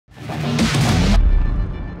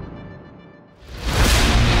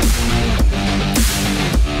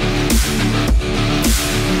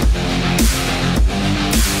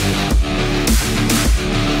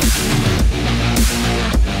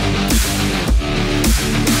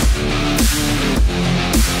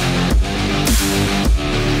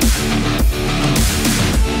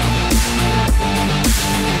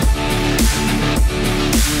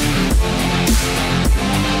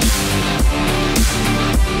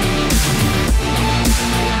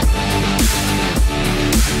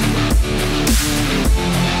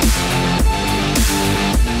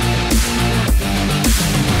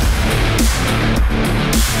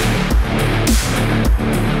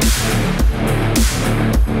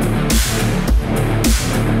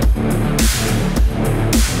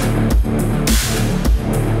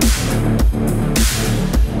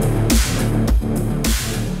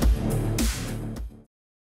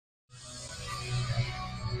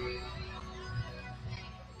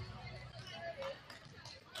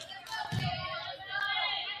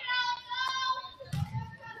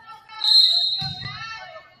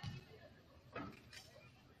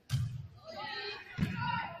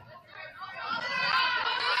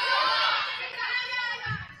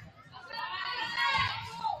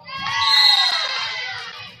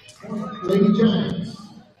Lady Giants.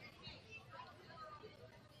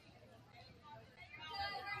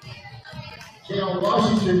 J.L.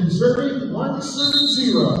 Washington serving 1-0.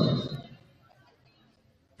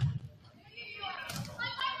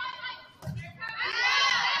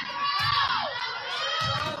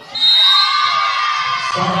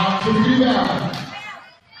 Start out to the rebound.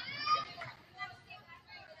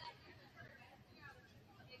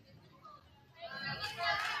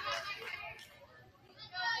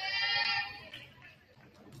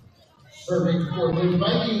 Serving for the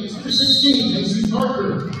Vikings, number 16, Macy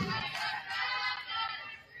Parker.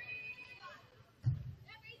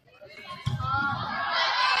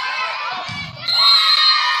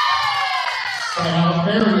 Side out,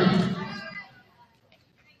 Marion.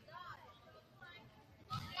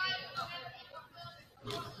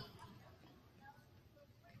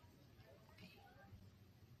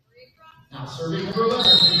 Now serving number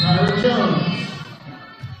 11, Marion.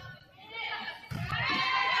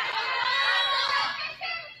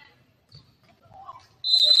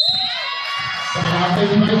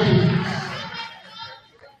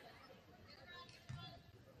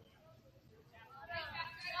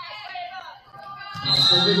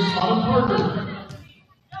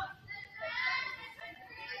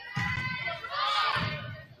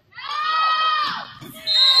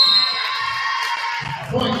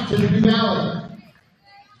 Point to the Valley.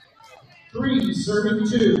 3 serving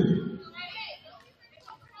 2.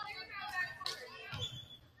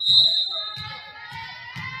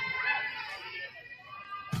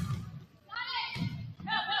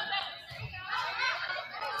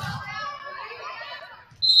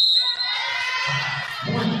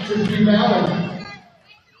 Point to the Valley.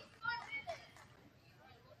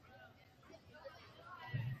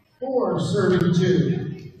 4 serving 2.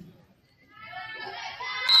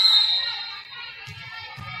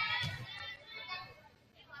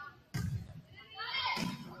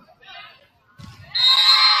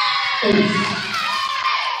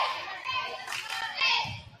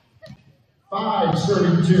 Five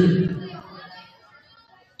serving 2.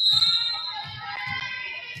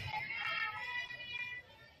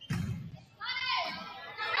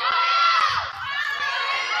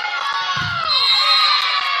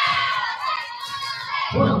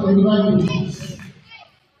 Point Lady Vikings.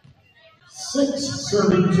 6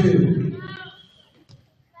 serving 2.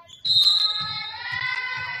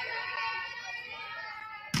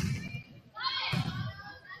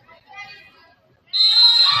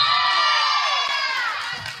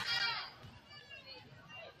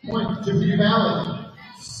 Point to the Valley.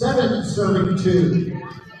 7 serving 2.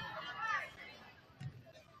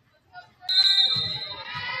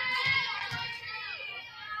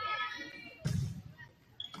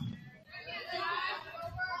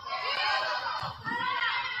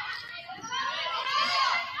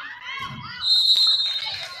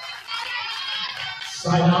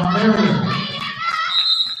 Side out, Marion.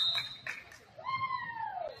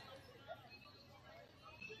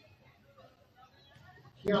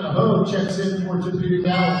 Kiana Ho checks in for Tippecanoe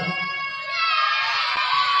Valley.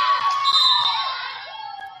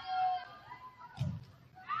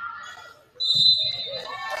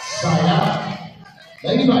 Side out,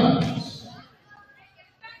 Lady Vikings.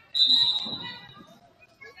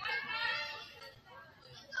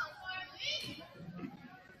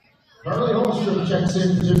 Carly Holmstrom checks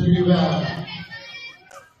in for Tippecanoe Valley.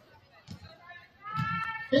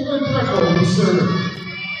 England Greco will serve.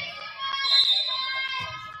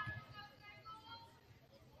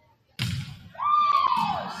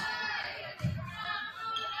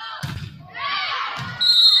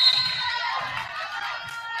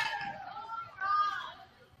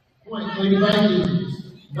 Point Lady Vikings,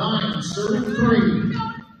 9 serving 3.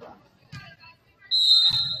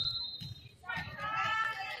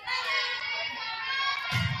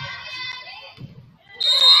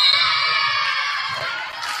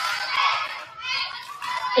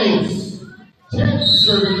 Ace, 10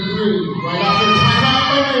 serving 3, right after timeout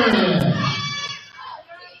by Marion.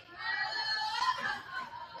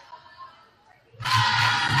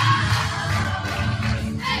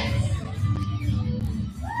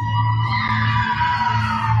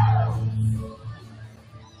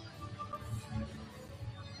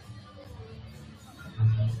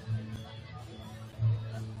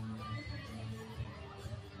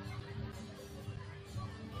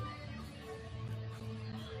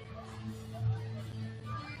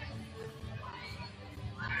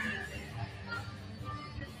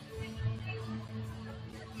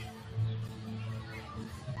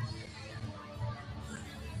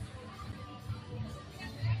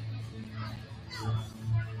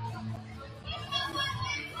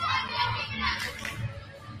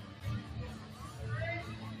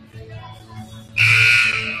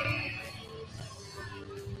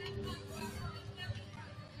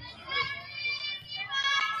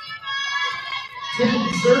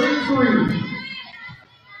 10, serving 3.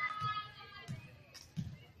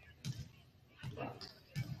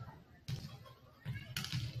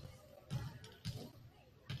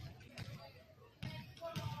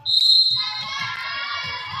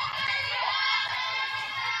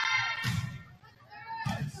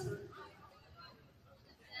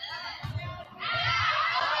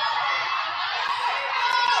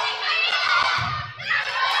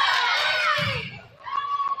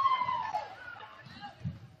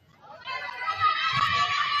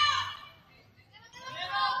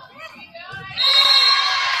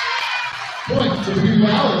 Point to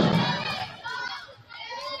Marion.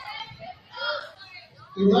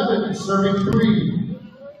 11, serving 3.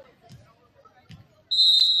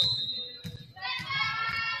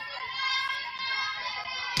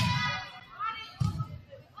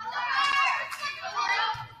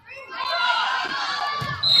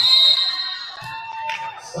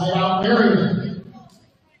 Side out Marion.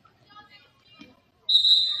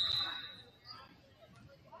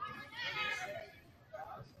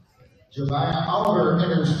 Josiah Oliver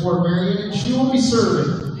enters for Marion, and she will be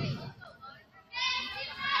serving.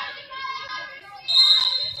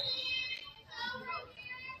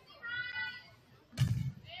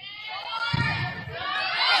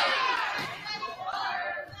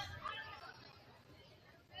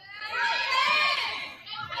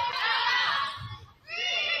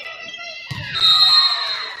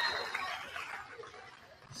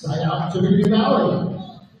 Side out to Tippecanoe Valley.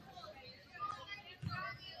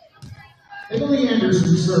 Emily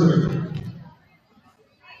Anderson serving.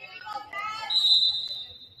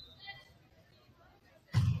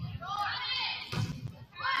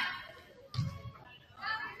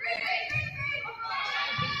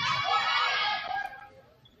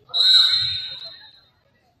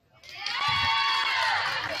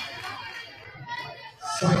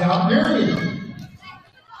 Side out Marion.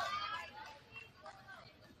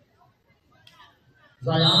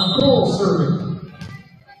 Zion Cole serving.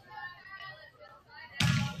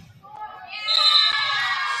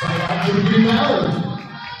 Side out to Tippecanoe Valley.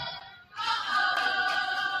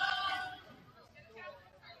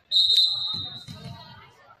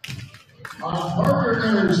 Parker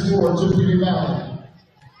enters for Tippecanoe Valley.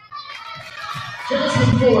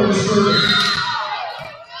 Jackson Fuller serving.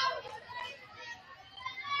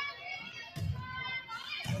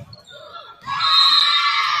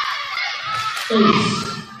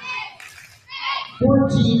 Ace.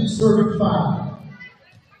 14 serving 5.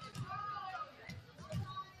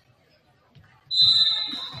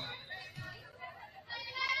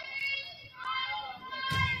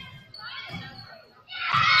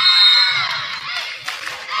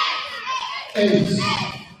 Ace.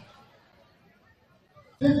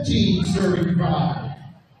 15 serving 5.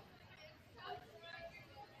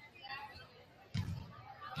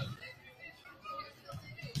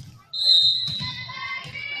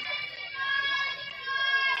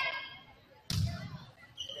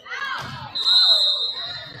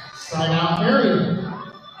 Side out Marion.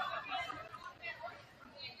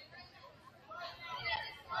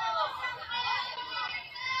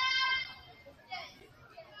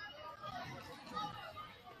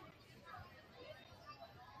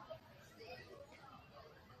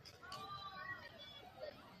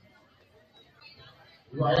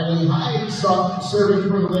 Riley Hyde serving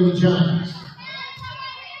for the Lady Giants.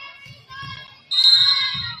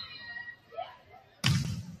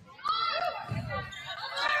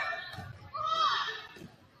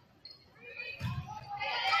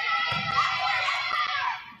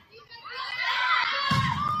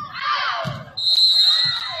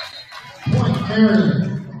 Point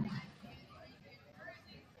Marion.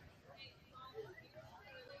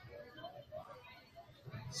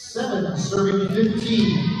 Seven serving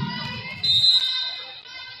 15.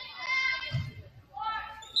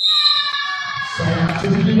 Side out to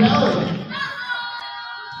Tippecanoe Valley.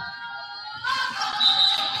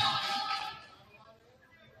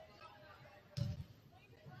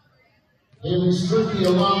 Haley Stuckey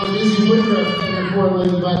along with Izzy Woodruff and for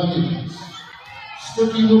Lady Vikings.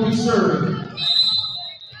 Stuckey will be serving.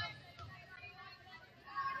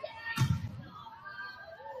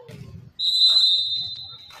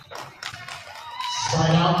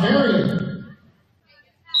 Side out Marion.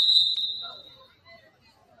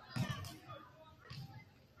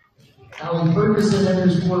 Allie Ferguson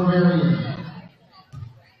enters for Marion.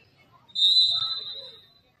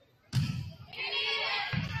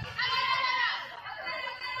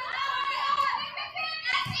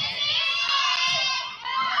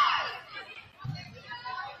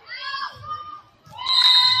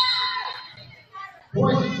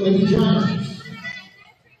 Point Lady Giants.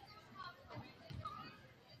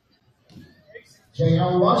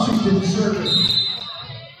 J.L. Washington serving.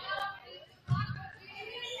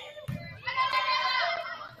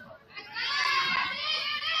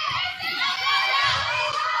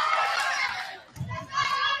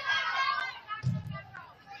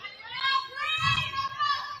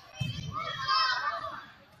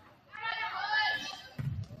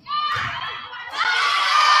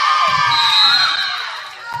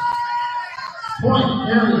 Point,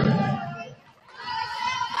 Marion.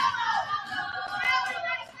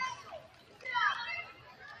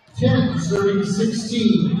 10, serving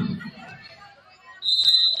 16.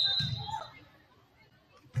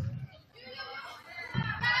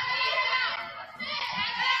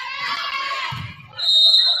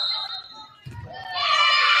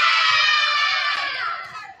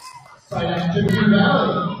 Side out Tippecanoe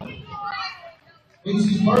Valley.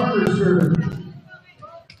 Macy Parker serving.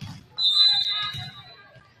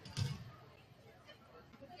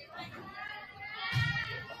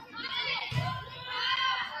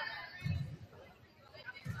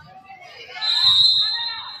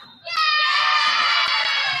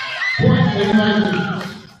 Point, Lady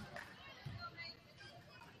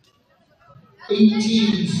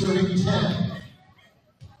 18, serving 10.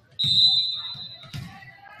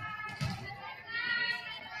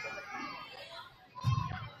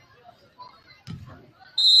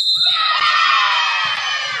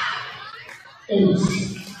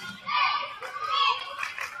 Ace.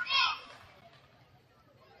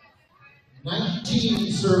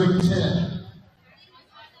 19, serving 10.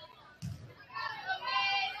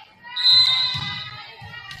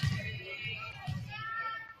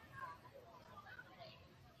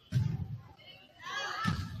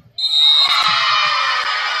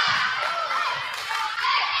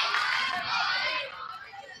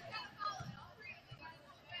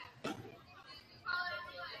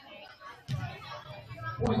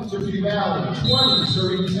 Point, Tippecanoe Valley, 20,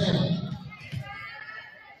 serving 10.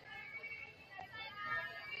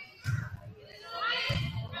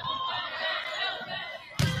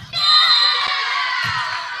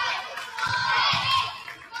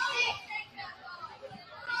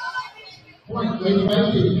 Point, Lady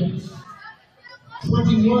Vikings,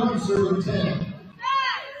 21, serving 10.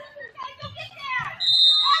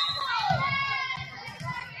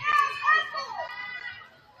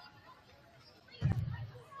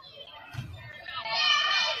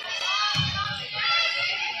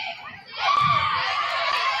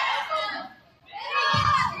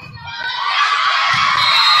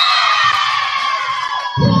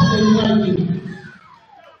 Point, Lady Vikings,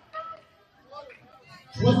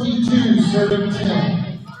 22, serving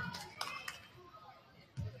 10.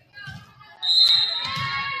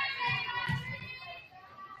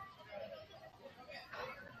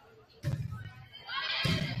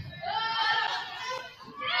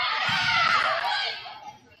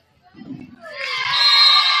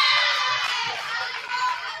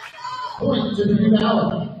 Point, Tippecanoe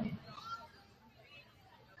Valley.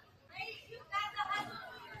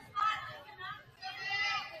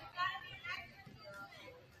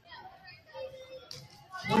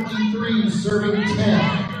 Serving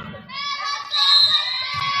 10.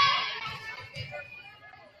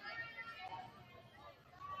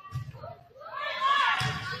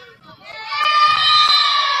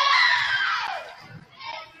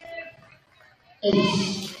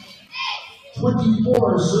 Ace.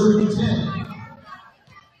 24, serving 10.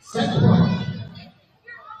 Set point.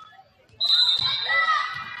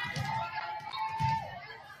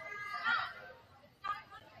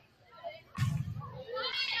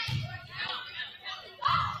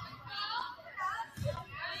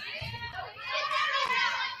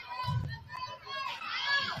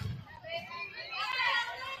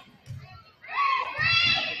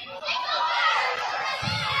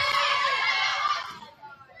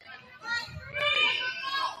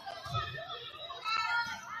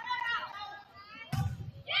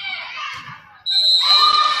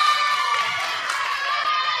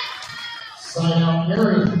 Side out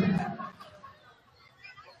Marion.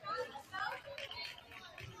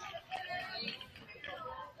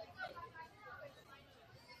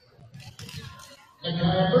 And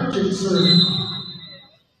Kaya Burton serving.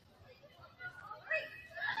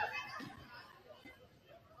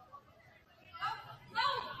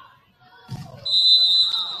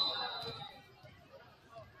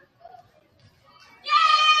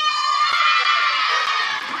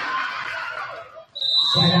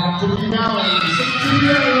 Side out to the Valley. 16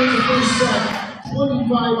 in the first set.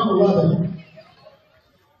 25-11.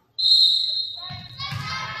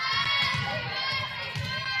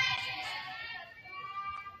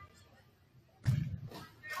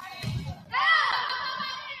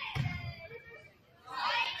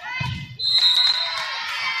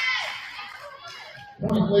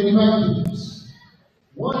 Lady Vikings.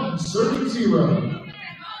 1-0.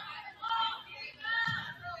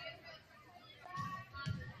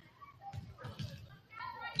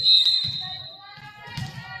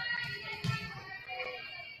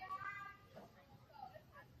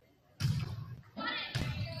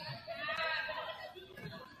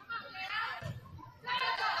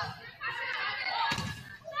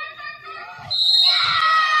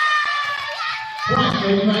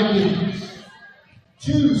 Lady Vikings.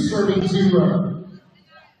 2-0.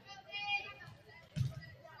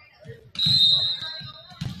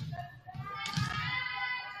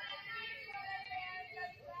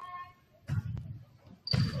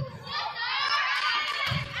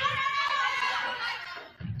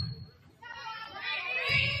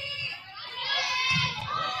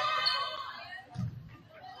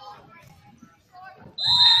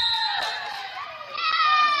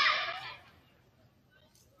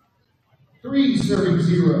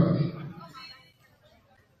 3-0.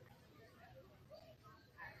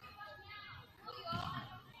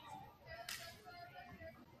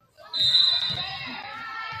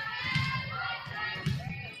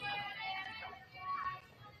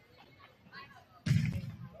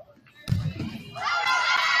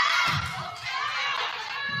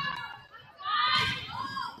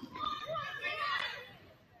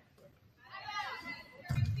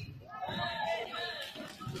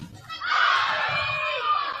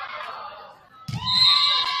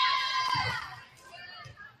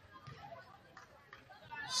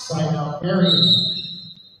 Side out Marion.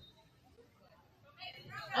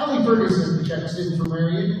 Ferguson checks in for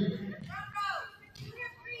Marion.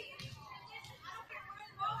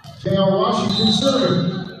 J.L. Washington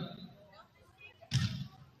serving.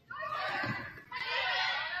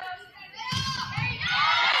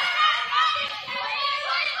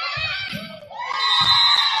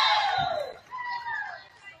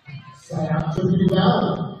 Side out Tippecanoe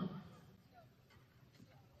Valley.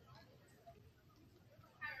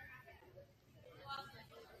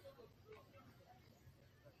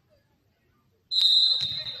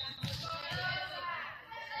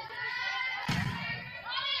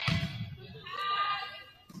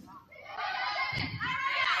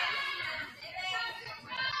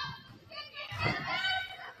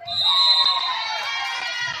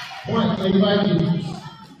 Point, Lady Vikings.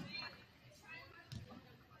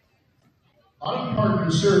 Autumn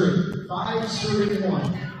Parker serving,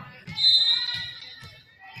 5-1.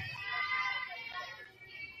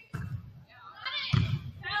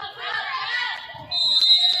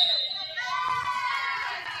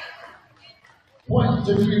 Point,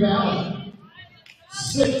 Tippecanoe Valley,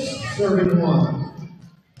 6-1.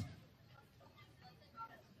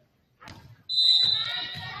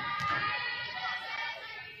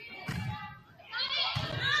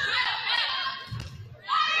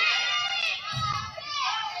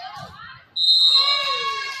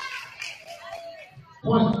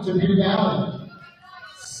 Point to Tippecanoe Valley,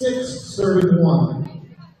 6-1.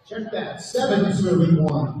 Check that,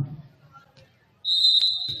 7-1.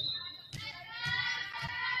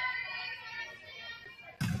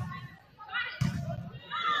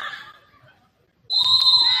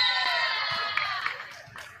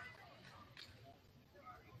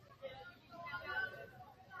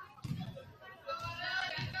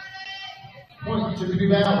 Point to Tippecanoe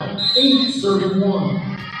Valley, 8-1.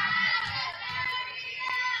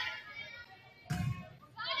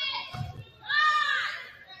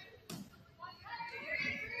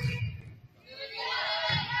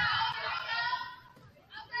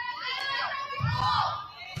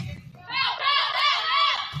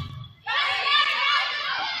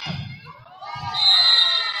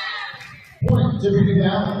 Point Tippecanoe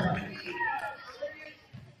Valley,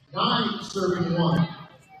 9-1.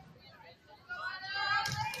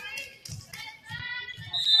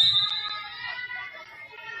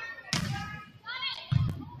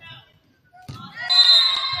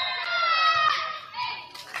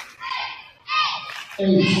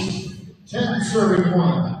 Ace,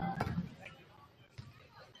 10-1.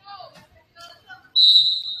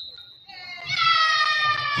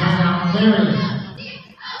 Timeout Marion.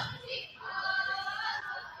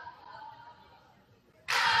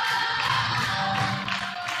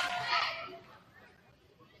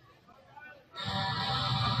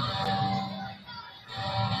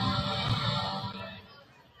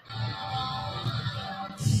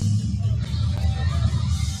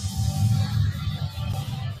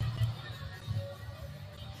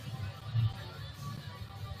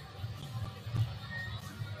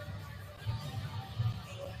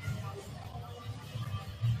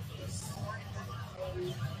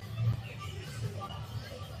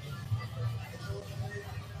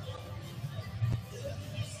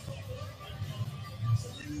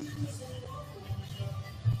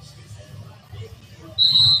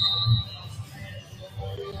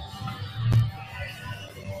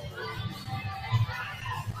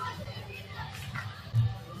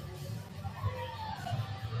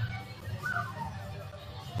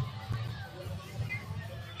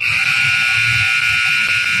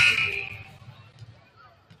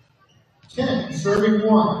 serving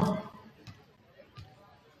 1.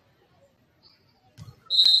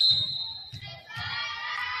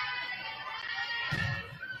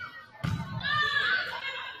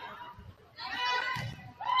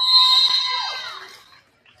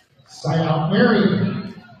 Side out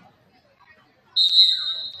Marion.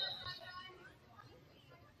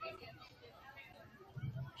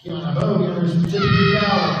 Kiana Bogue enters from Tippecanoe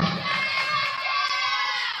Valley.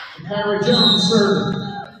 Marion Jones serving.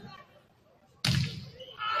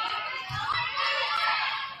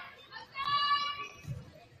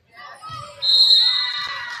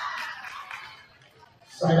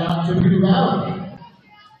 Side out Tippecanoe Valley.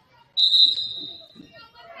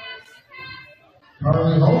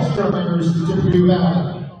 Carly Holstrom enters the Tippecanoe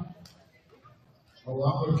Valley,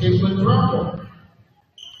 along with Caitlin Thruple.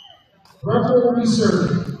 Thruple will be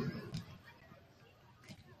serving.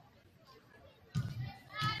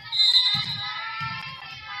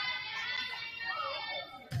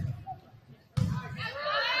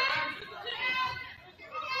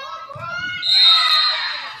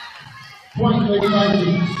 Point Lady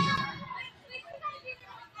Vikings.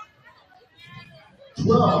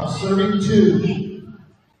 12 serving 2.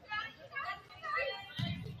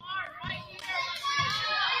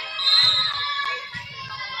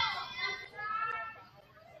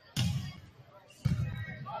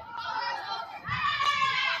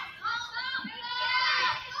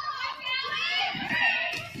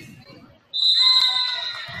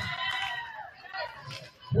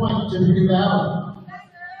 Point Tippecanoe Valley.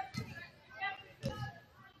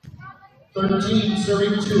 13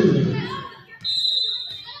 serving 2.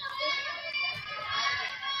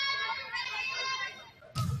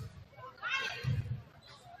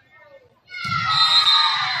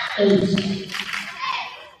 Ace.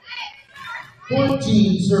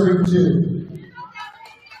 14 serving 2.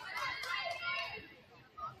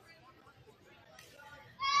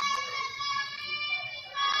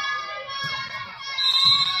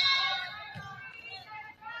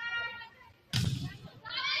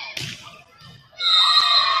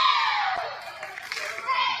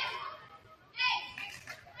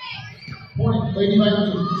 Point Lady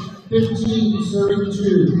Vikings. 15 serving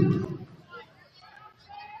 2.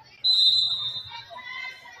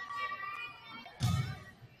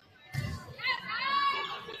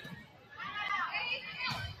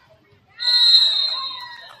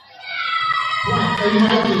 Lady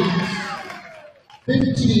Vikings,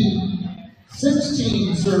 15,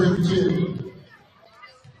 16 serving 2.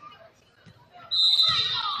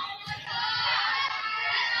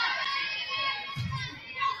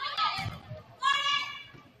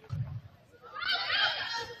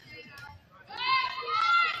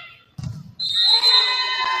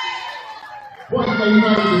 Point Lady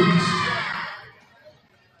Vikings,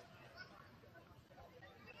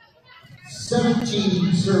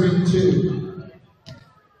 17 serving 2.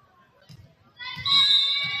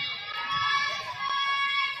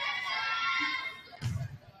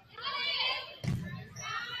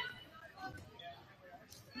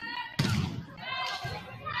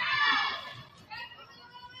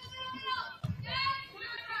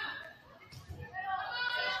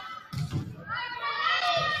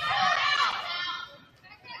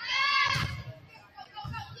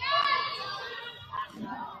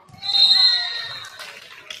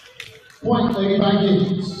 Point Lady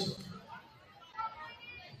Vikings,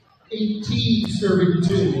 18 serving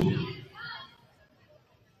 2.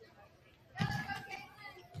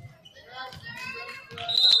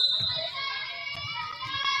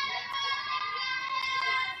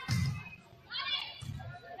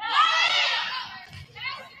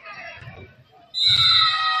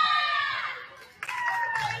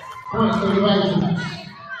 Point Lady Vikings,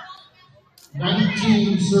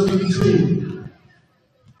 19 serving 2.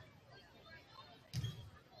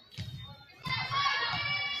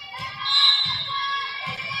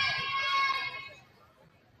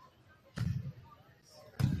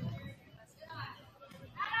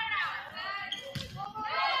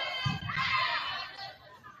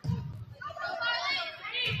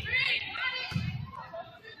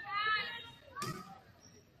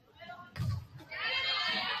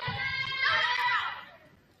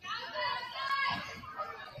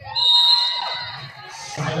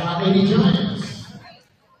 Side out Lady Giants.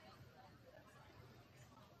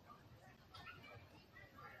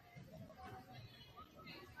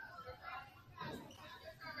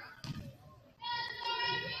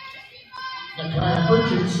 Nakaya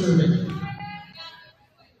Pritchard serving.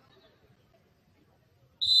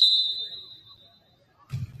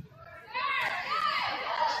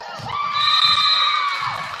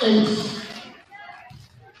 Ace.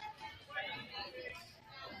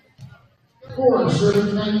 4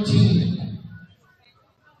 serving 19.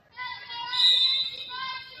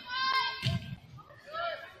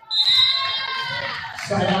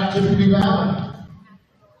 Side out Tippecanoe Valley.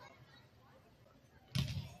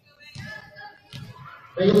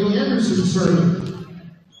 Bailey Anderson serving.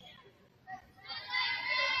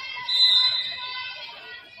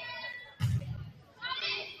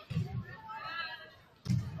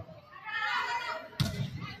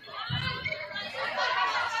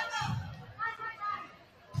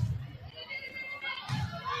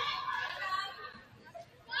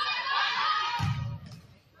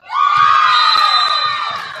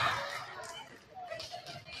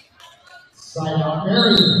 Side out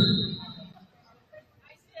Marion.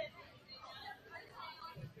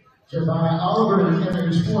 Jeremiah Oliver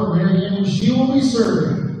enters for Marion, and she will be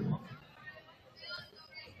serving.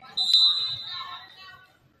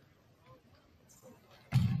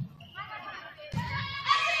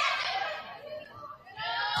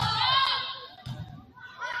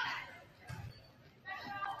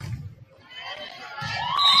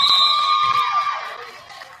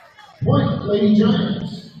 Point, Lady Giants.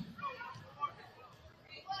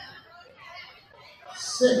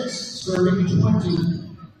 6, serving 20.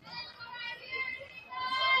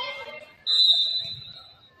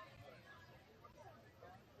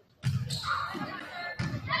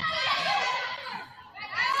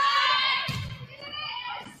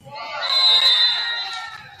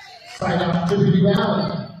 Side out Tippecanoe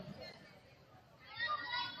Valley.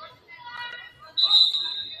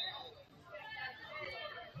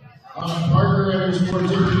 Parker enters for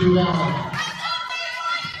Tippecanoe Valley.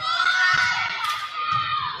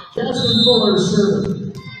 Jasmine Fuller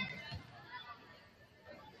serving.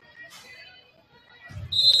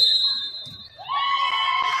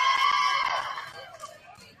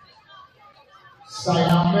 Side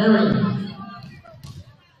out Marion.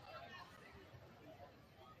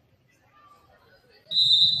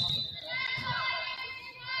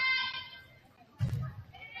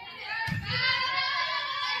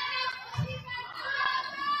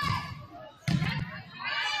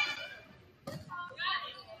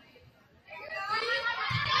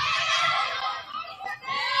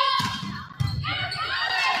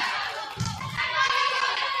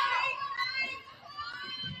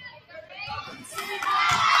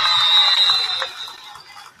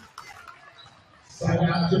 Side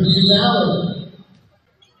out Tippecanoe Valley.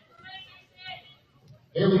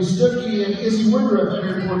 Haley Stuckey and Izzy Woodruff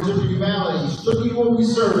entered for Tippecanoe Valley. Stuckey will be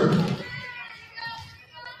serving.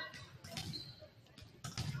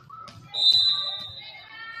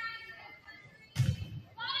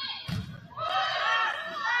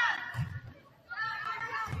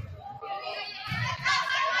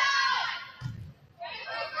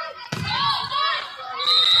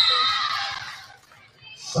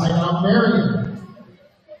 Side out Marion.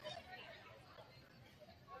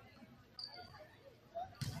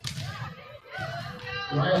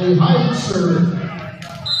 Riley Hyde serving.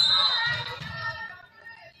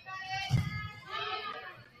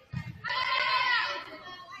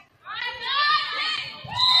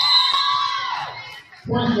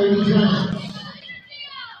 Point, Lady Giants.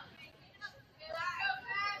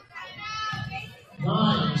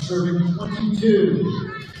 9, serving 22.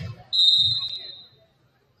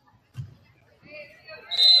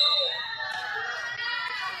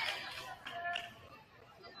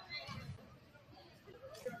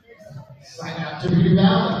 Side out Tippecanoe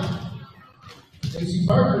Valley. Stacey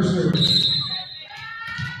Parker serving.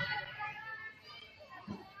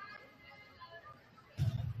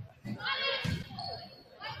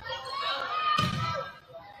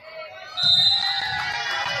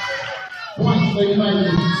 Point, Lady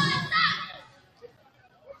Vikings.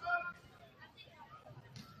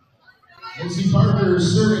 Stacey Parker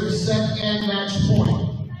serving set and match point.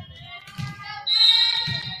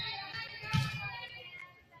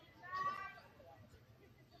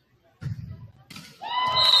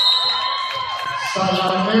 Side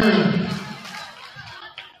out Marion.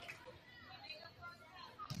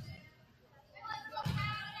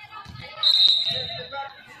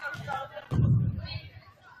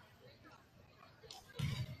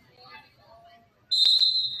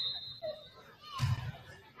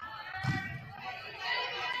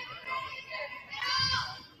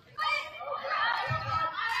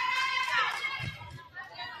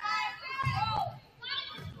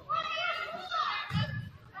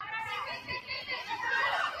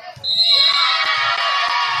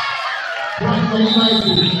 Lady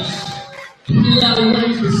Vikings. Tippecanoe Valley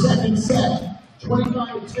wins the second set,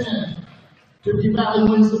 25-10. Tippecanoe Valley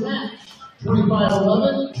wins the match,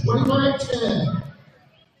 25-11, 25-10.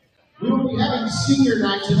 We will be having senior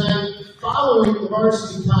night tonight following the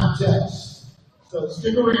varsity contest. So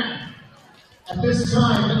stick around. At this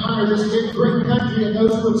time, to honor this great country and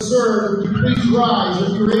those who have served, would you please rise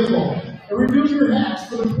if you're able and remove your hats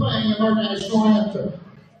for the playing of our national anthem.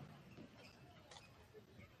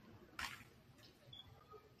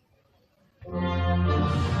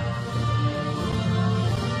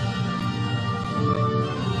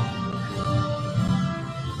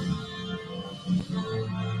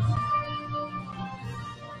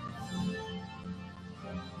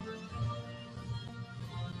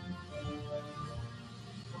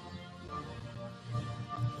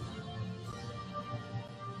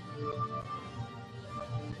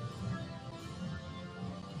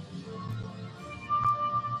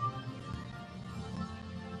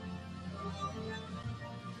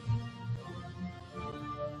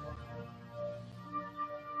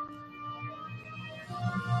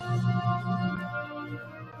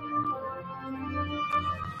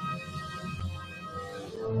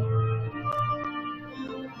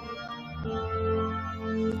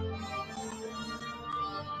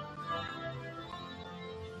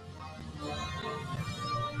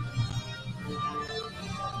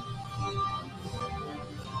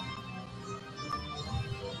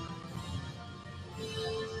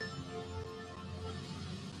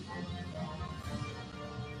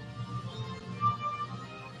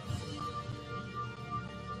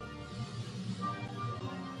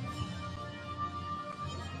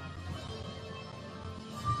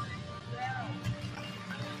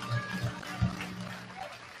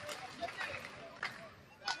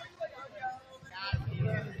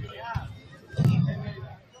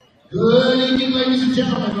 Good evening, ladies and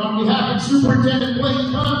gentlemen. On behalf of Superintendent Blake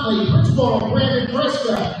Conley, Principal Brandon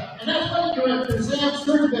Fresca, and Athletic Director Sam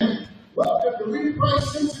Sturtevant, welcome to Reed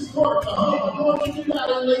Price Simpson Court, the home of Northern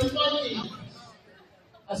United Lady Vikings.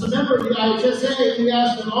 As a member of the IHSA, we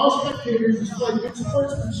ask that all spectators display good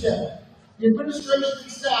sportsmanship. The administration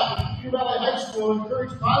and staff at Pure Valley High School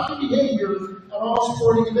encourage positive behavior at all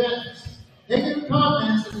sporting events. Negative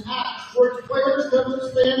comments and acts towards players,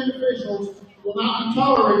 coaches, fans, and officials will not be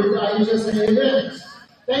tolerated at IHSA events.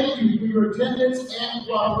 Thank you for your attendance and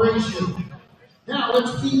cooperation. Now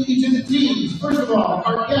let's meet each of the teams. First of all,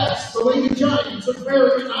 our guests, the Lady Giants of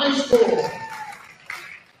Marion High School.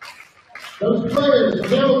 Those players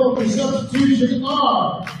available for substitution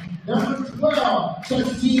are number 12,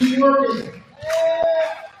 Justine Morgan.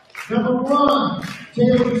 Number 1,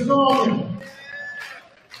 Taylor Stallman.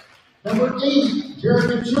 Number 8,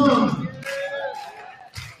 Jeremy Chung.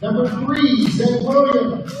 Number 3, Zay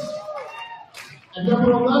Williams. And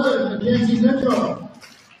number 11, Mackenzie Mitchell.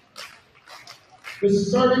 The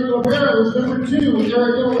starting libero is number 2,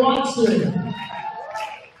 Erica Watson.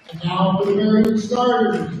 And now for the Marion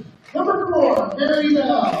starters. Number 4, Mary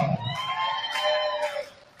Bell.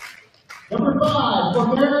 Number 5,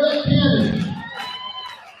 Roberta Cannon.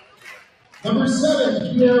 Number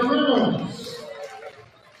 7, Pierre Reynolds.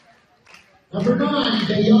 Number 9,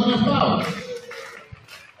 Dayana Fouch.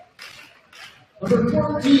 Number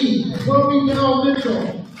 14, Chloe Nell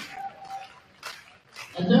Mitchell.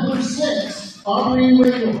 And number 6, Aubrey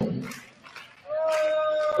Rickle.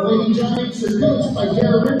 The Lady Giants are coached by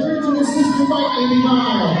Tara Richards and assisted by Amy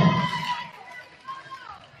Miles.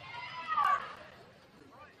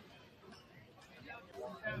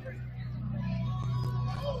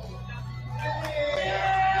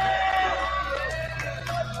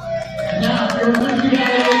 And now, your Lady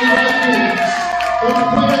Vikings.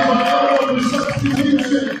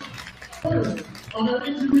 Substitution. First, on our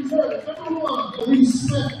injury reserve, number 1, Elise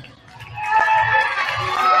Smith.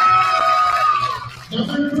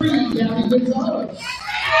 Number 3, Gabby Gonzalez.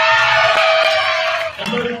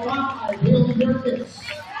 Number 5, Haley Durkis.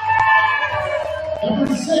 Number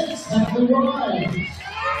 6, Kathleen Wise.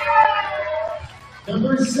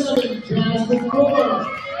 Number 7, Jasmine Fuller.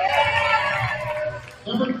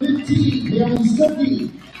 Number 15, Haley Stuckey.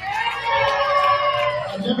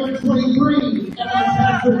 Number 23, Emma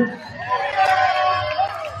Patrick.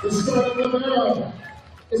 The starting libero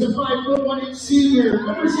is a 5'1" senior,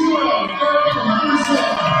 number 0, Eric Henderson.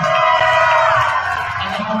 And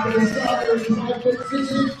now for the starters,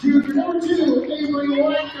 5'6" junior, number 2, Avery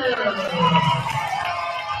Wagner.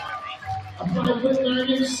 A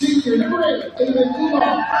 5'9" senior, number 8, Ava Eva.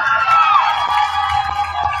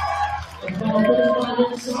 A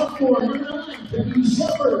 5'5" sophomore, number 9, Becky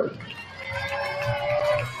Shepard.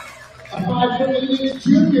 A 5'8"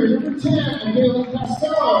 junior, number 10, Haley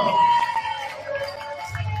Costello.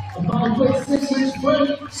 A 5'6"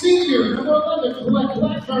 Frank senior, number 11, Colette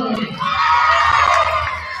Blackburn.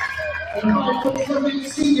 And a 5'7"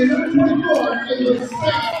 senior, number 24, Ava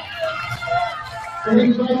Smith.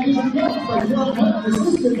 And by using help by John Hunt,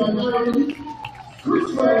 assisted by Marion,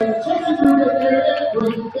 Chris Ray, checking through the area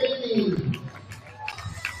with Baby.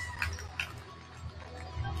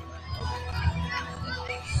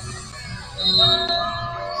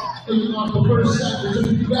 Taking off the first set for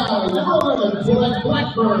Tippecanoe, number 11, Black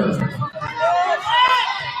Blackburn.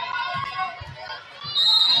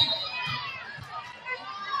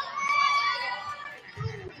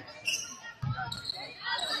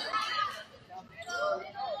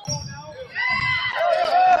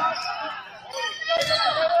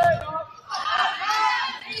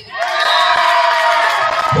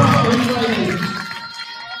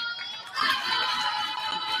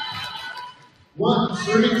 One,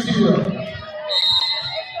 3-0.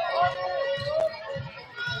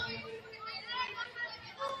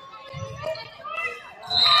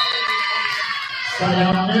 Side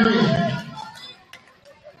out Marion.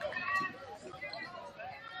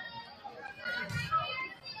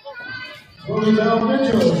 Volleyball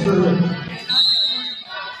Mitchell serving.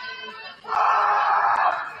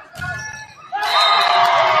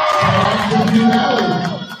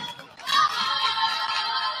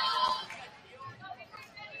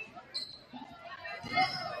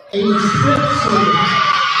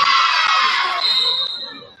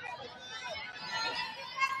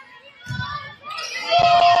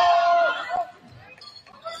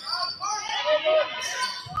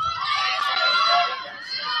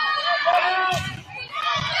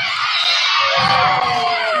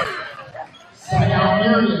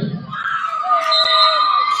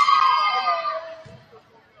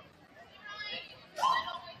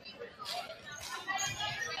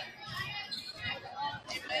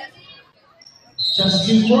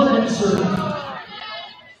 Justin Morgan serving.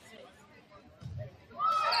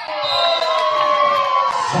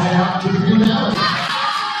 Side out to Tippecanoe.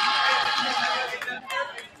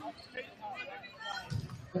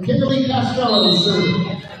 McKinley Costello serving.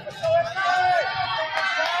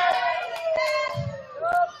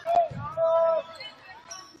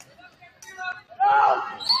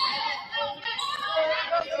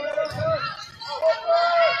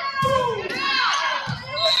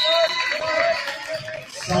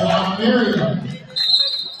 Marion.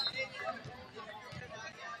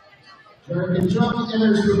 American Trump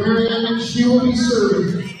enters for Marion, and she will be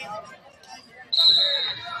serving.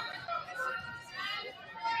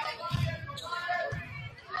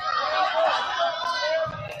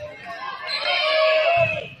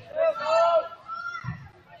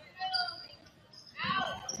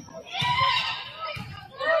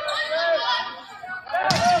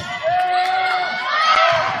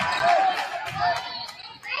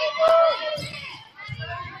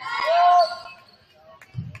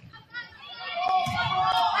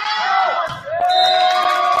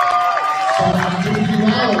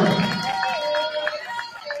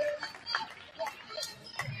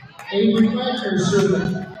 Avery Fletcher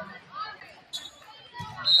serving.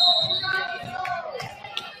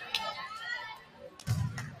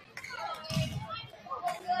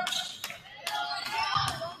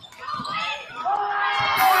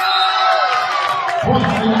 Point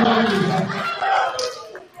Fletcher.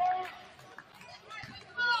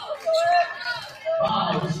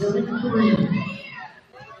 5, serving 3.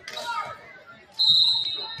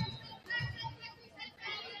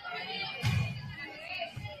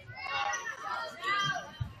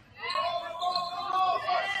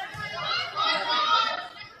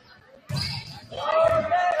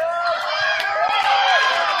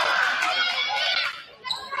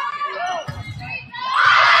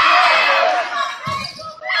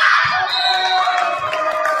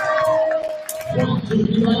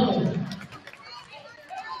 Tippecanoe.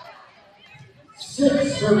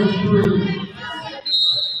 6, serving 3.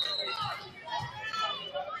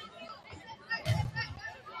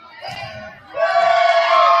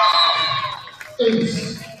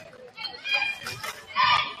 Ace.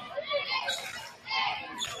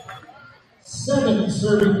 7,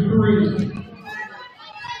 serving 3.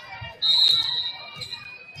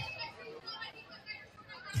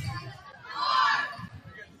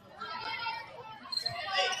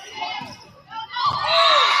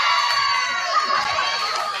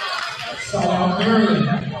 Side out Marion.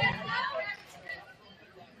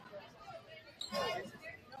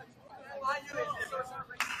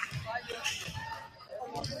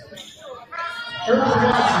 Eric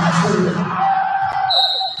Watson serving.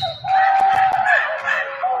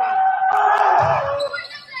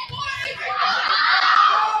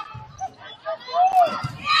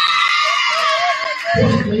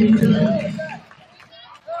 Point Lady tonight.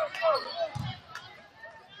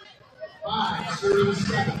 5, serving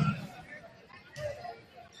 7.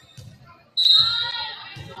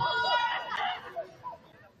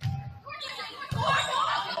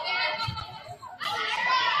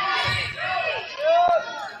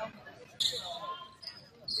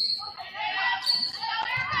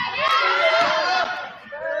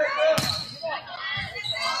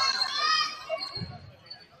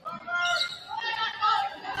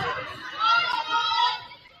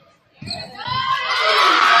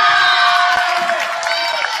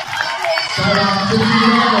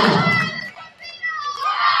 Tippecanoe.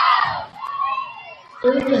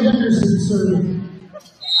 Erica Henderson serving.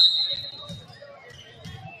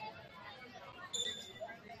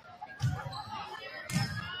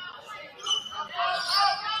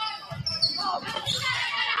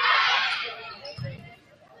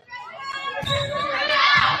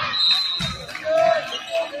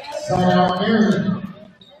 Side out Marion.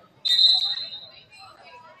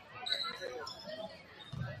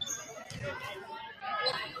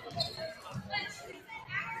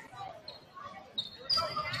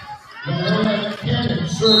 Tippecanoe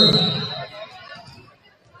serving.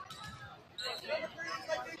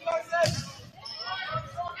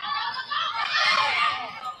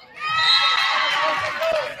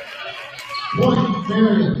 Point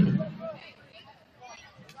Marion.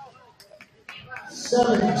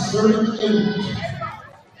 7-8.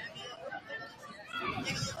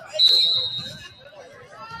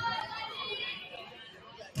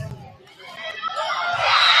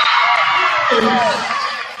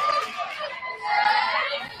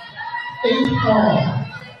 Eight all.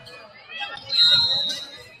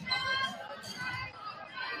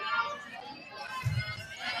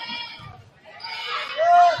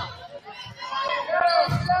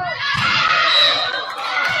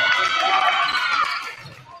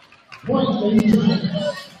 Point, ladies and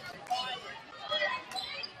gentlemen.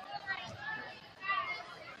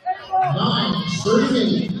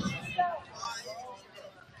 9-38.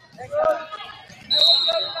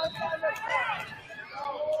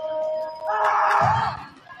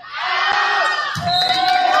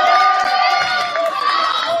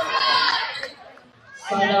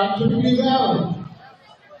 Side out to Tippecanoe Valley.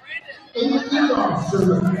 8 off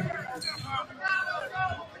serving.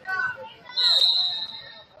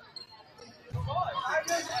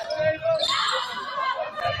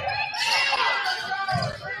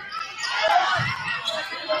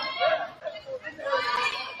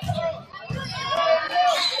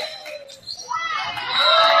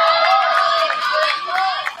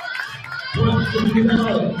 Point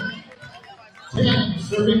Tippecanoe. 10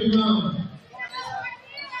 serving 9.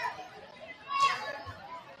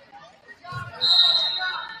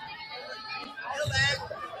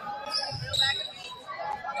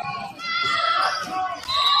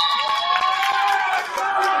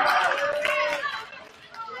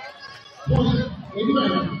 Point,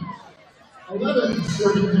 11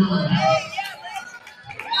 serving 9.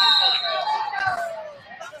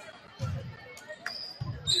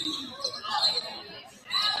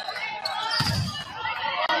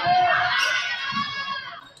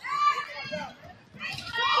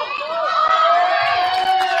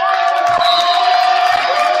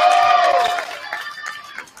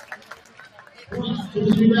 Point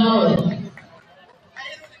Tippecanoe Valley.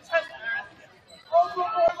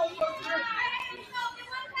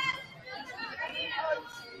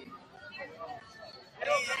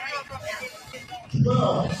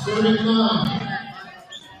 12 serving 9.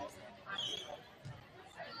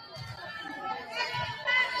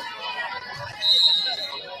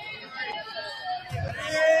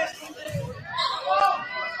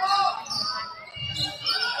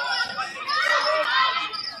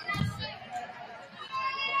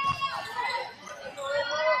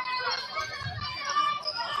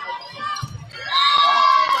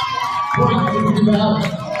 Point Tippecanoe Valley.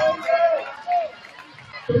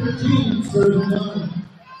 13 serving 9.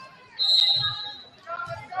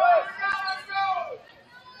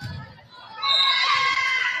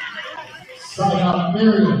 Side out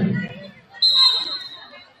Marion.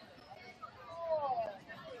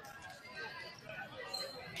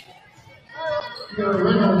 Gary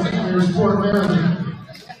Reynolds enters for Marion.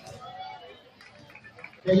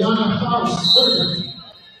 Diana Faust serving.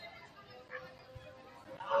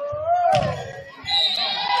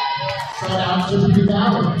 Side out to Tippecanoe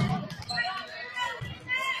Valley.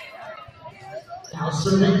 Now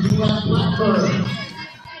serving Colette Blackburn.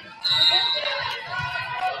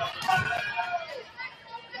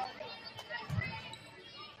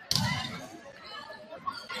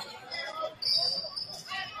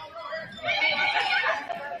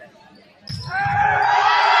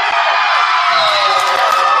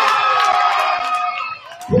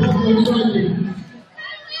 Point Frankie.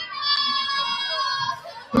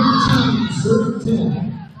 13 serving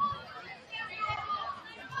 10.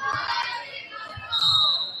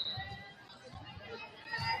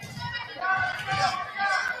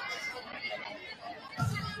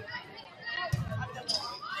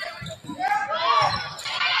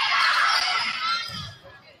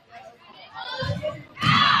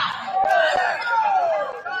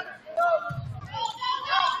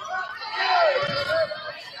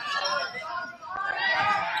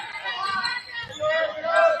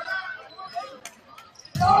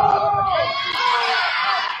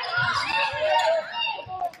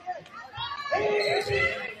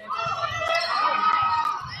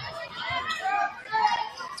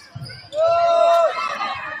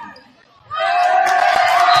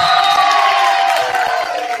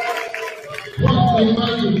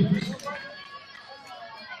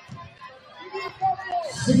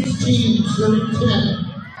 16, serving 10.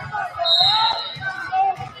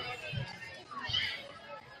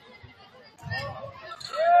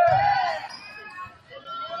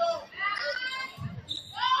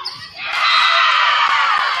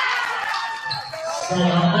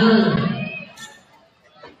 Marion.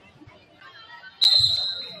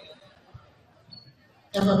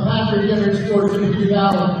 Emma Patrick enters for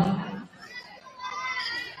Tippecanoe.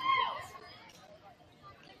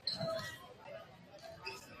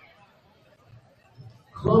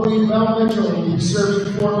 Chloe Bell Mitchell will be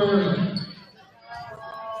serving for Marion.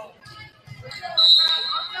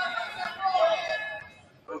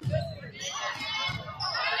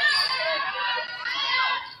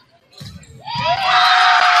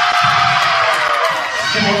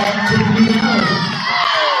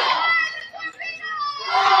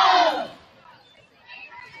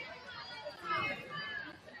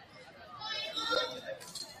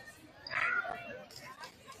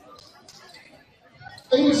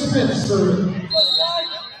 Ava Smith serving.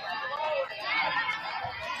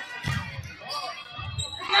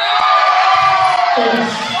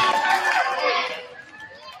 Ace.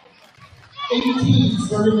 18,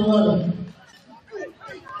 serving 11.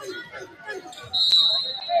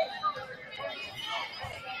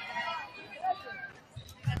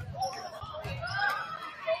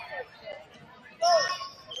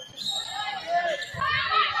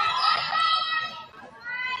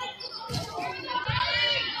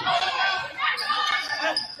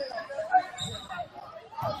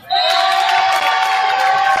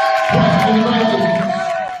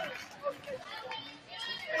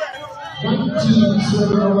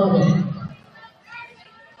 Serving 11.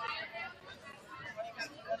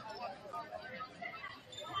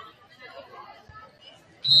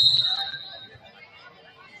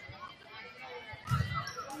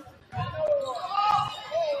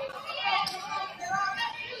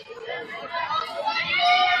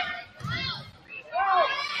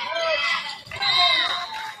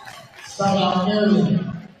 Side out Marion.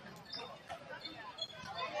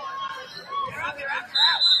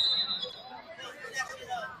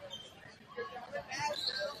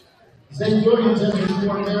 St. Williams enters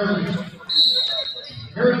for Marion.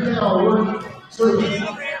 Marion now work serving.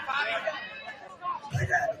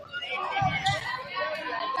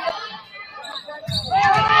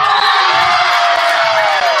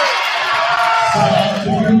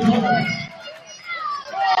 Serving 12.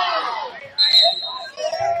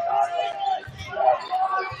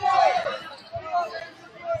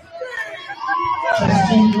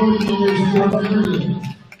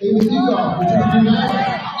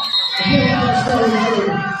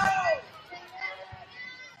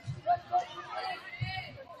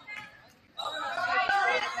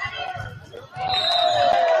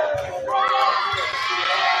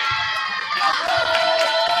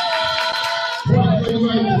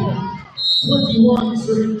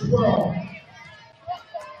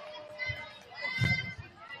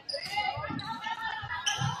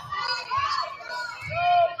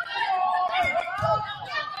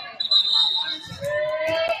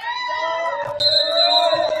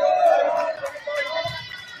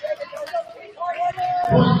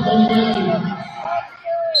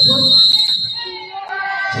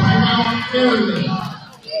 Timeout Marion.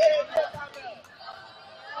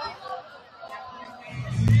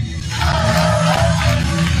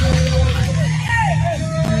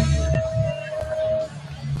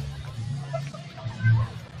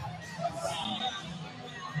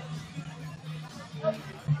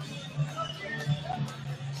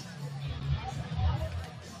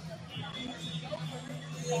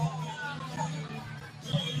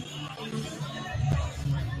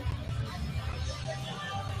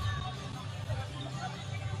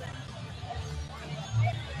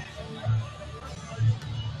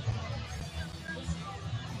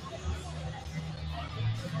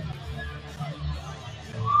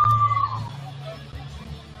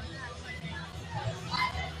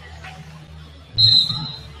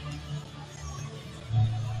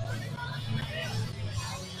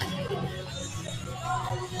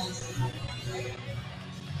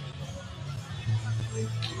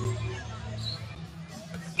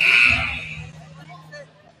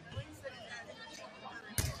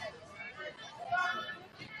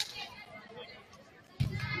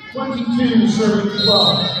 Serving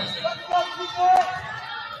 12.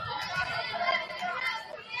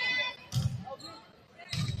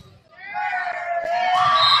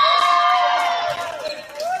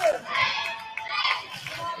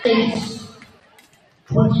 Ace.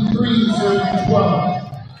 23 serving 12.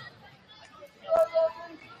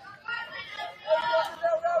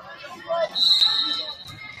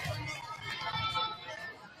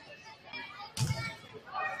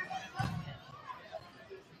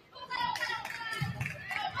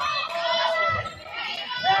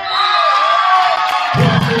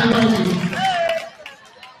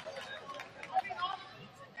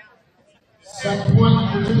 Second point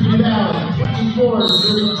for Tippecanoe,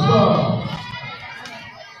 24-12.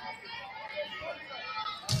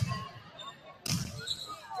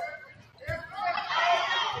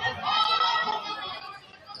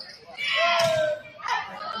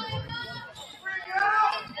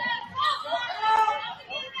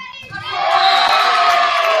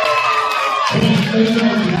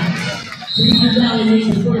 Tippecanoe wins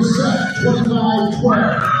the first set,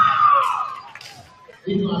 25-12.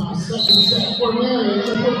 Leading off the second set for Marion,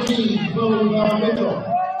 number 15, Volleyball Mitchell.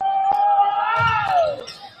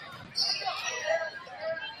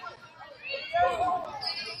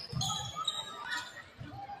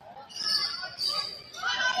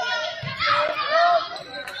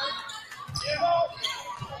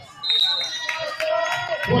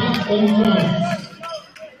 Point and Jones.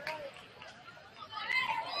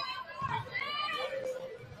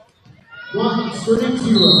 One, serving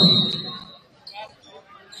 0.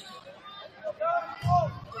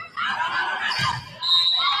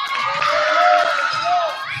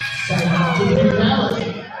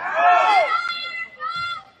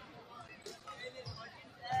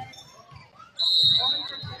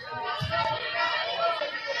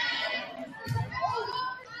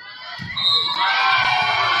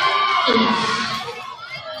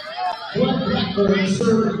 Blackburn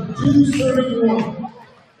serving 2, serving 1.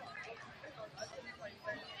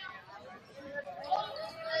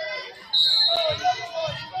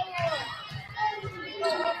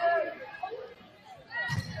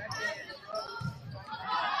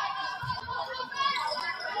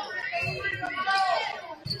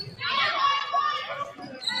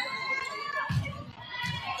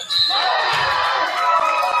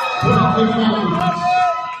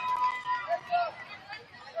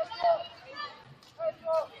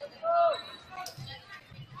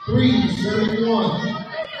 Three, serving 1.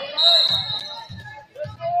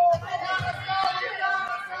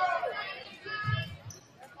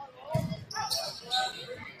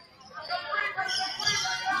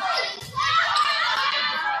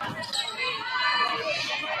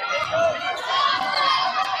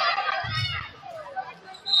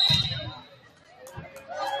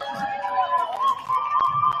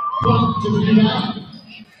 Point to be out.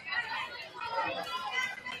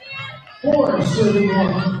 4, serving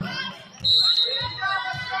 1.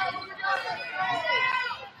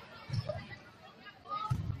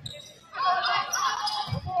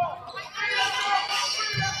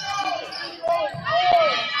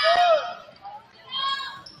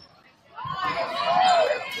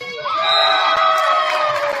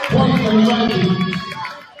 Point and Riley.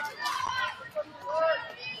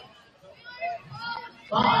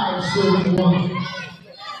 5, serving 1.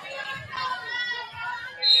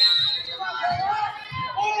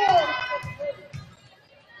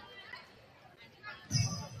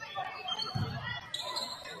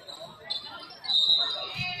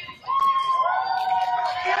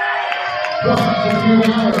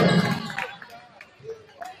 Marion.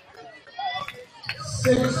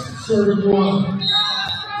 6, serving 1.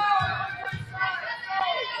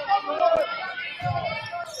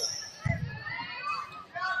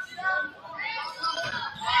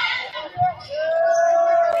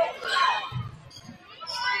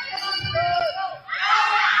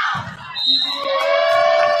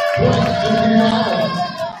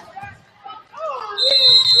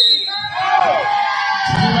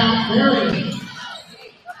 Marion.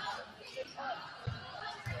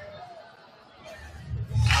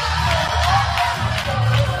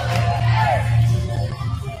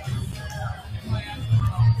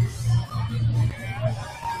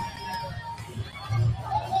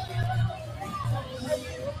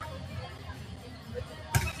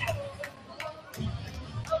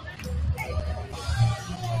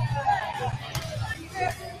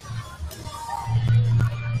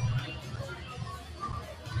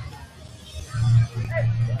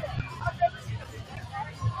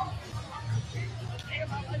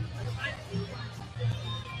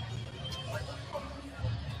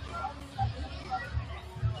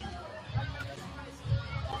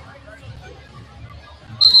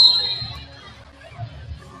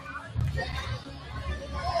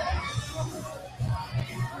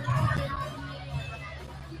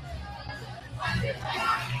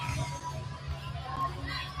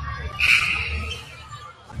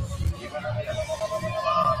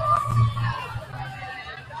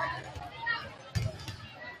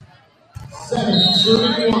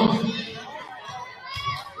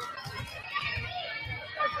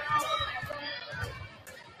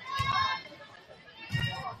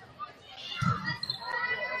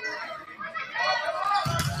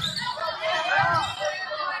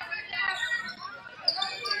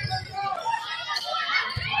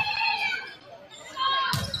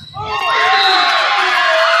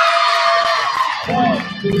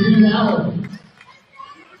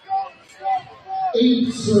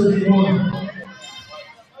 31.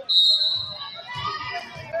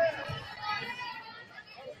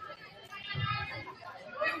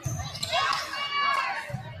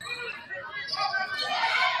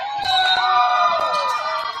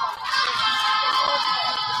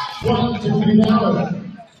 Point to Tippecanoe.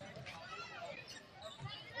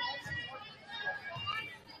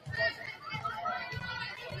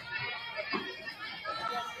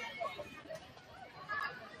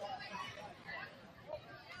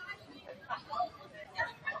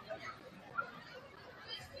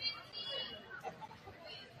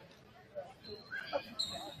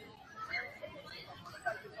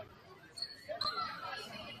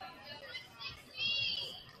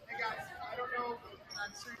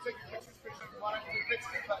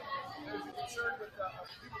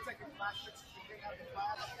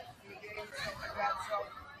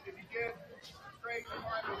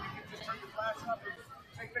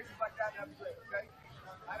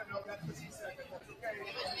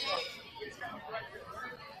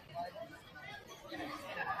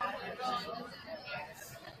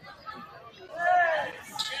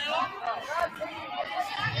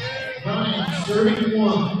 Marion,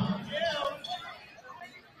 31.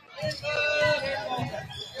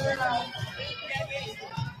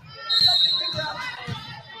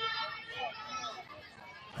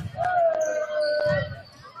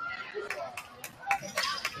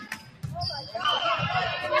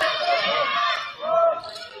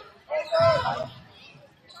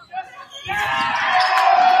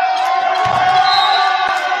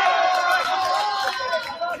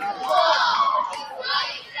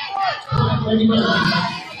 Lady Marion.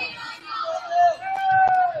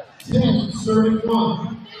 10,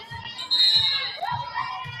 31.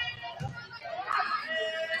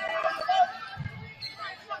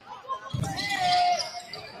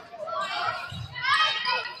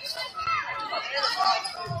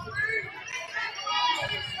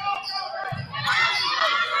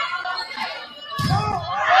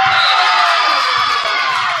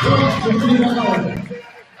 Point to Tippecanoe.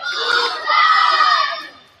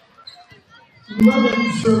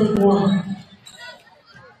 11-31.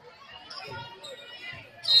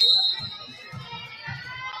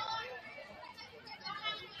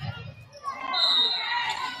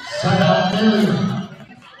 Side out Marion.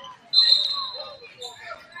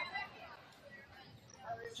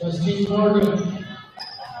 Justine Morgan.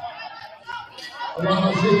 Along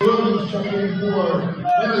with Jay Williams checking in for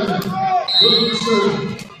Marion. Williams serving.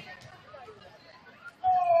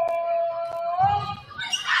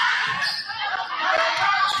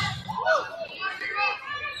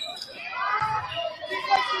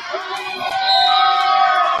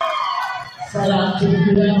 Side out to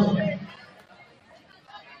Tippecanoe.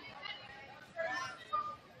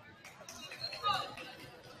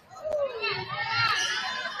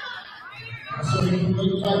 Serving for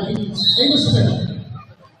Lady Vikings, Ava Smith.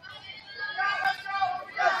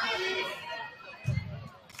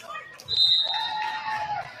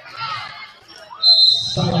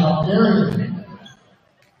 Side out Marion.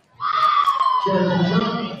 Jeremy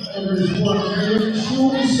John enters for Marion. She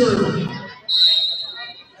will be serving.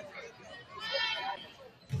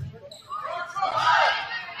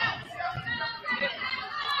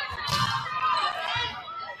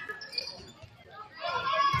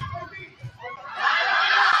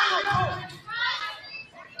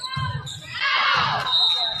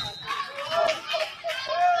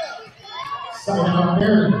 Side out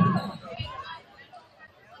Marion.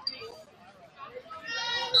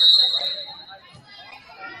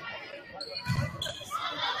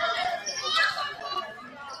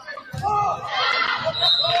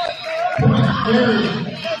 Point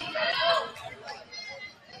Marion.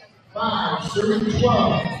 5, serving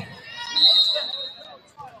 12.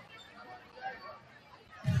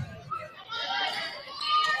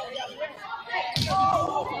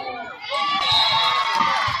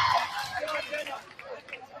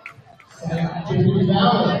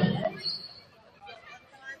 Tippecanoe.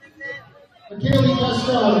 Michaela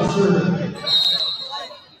Costello serving.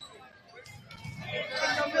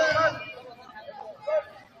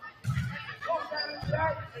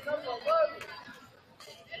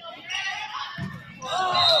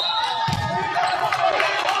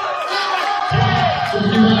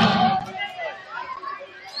 Tippecanoe.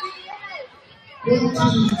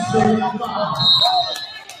 15-5.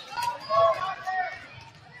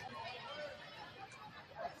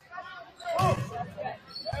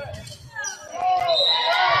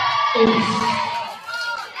 Ace.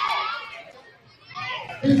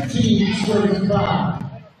 15-5.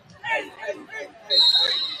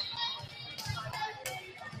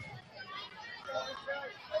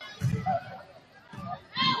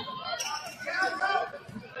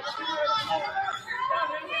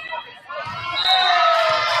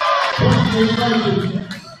 United,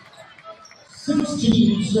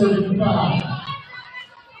 16 serving 5.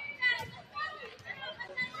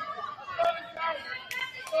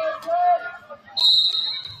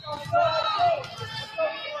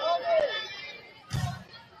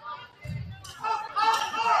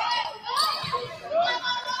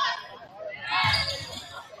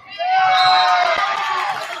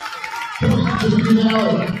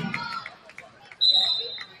 Tippecanoe.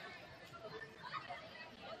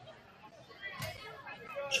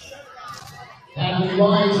 And the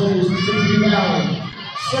Risers, Tippecanoe,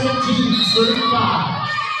 17-35.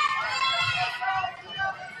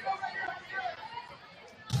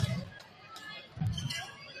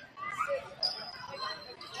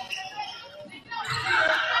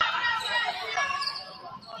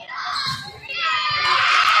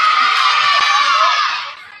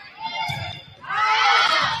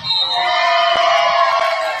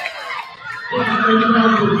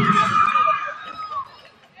 United,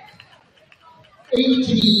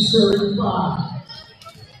 18-35.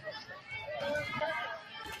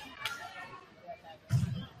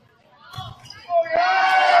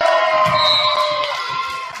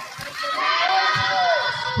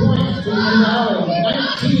 Point to Marion,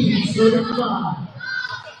 19-35.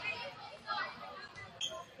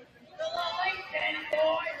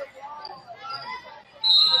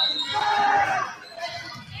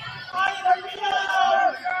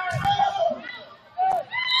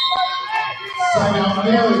 Side out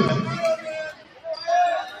Marion.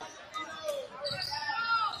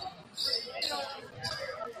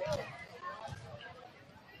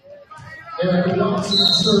 Eric Watson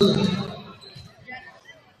serving.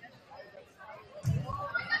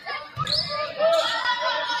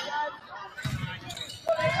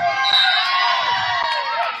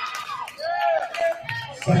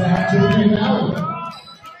 Side out Tippecanoe.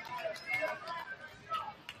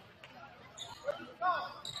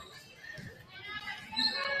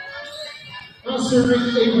 Now serving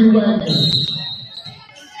Avery Wagner.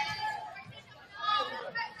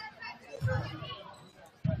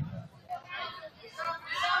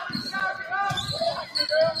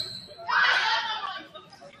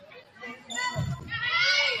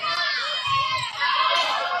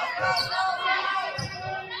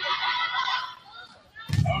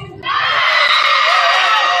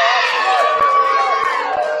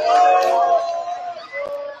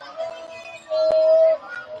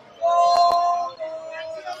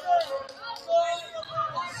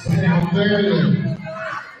 Marion.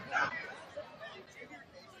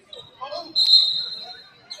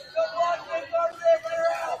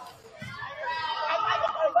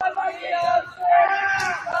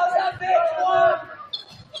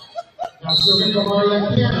 Now serving for Marion.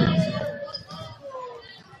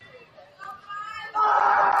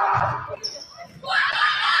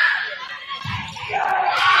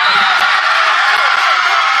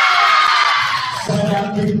 Side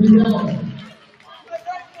out Tippecanoe.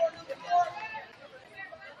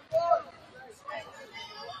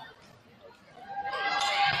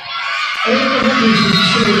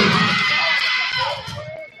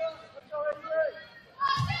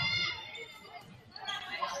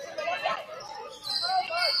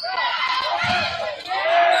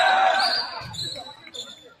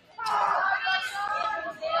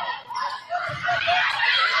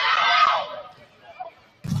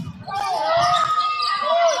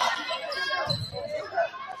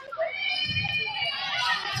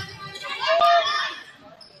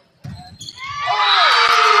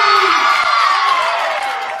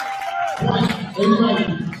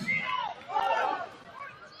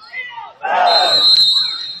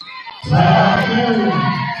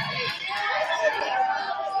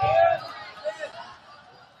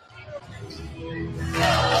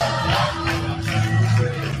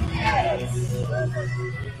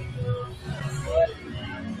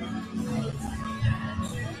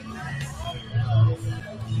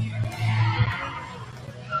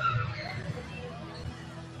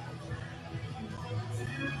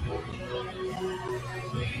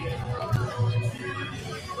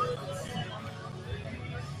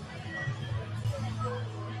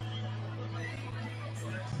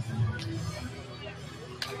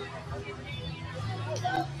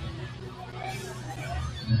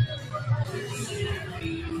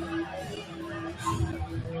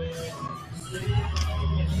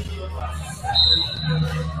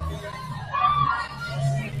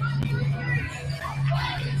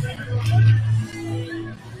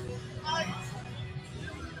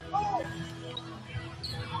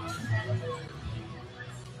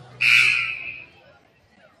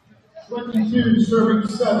 Serving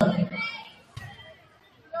 7.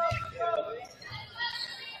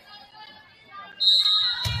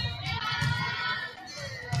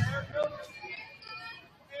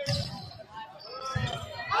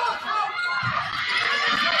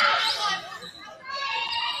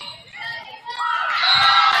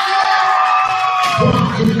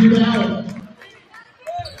 Tippecanoe Valley.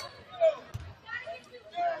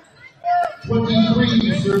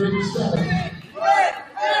 23 serving 7.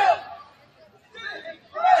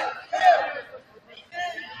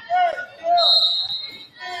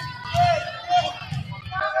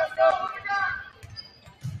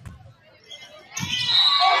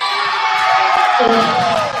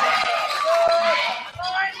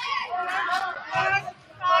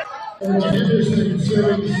 And Henderson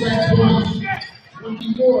serving set point.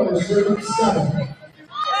 24 serving 7.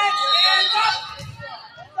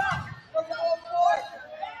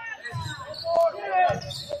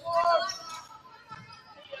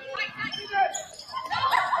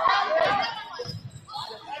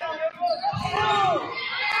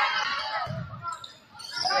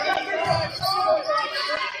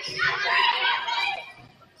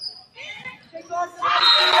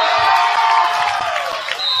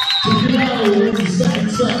 Tippecanoe wins the second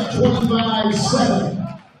set,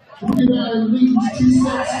 25-7. Tippecanoe leads 2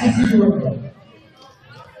 sets to 0.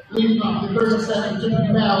 Leading off the third set of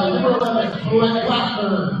Tippecanoe, number 11, Colette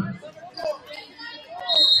Blackburn.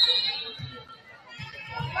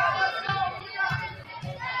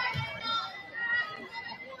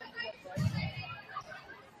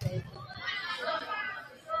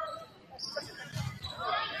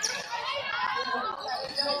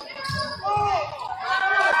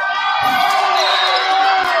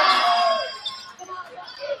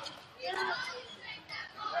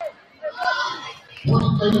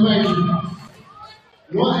 Animation.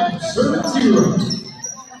 1, serve 0.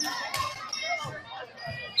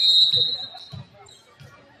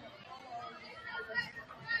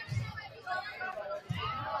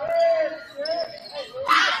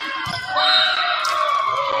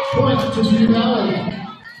 Point to Tippecanoe.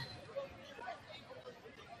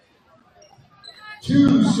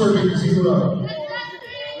 2, serving 0.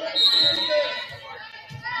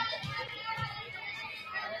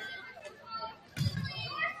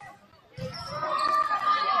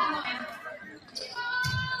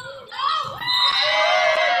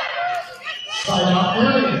 Side out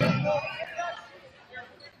Marion.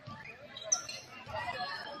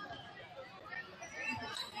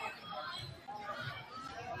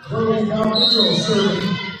 Chloe Mitchell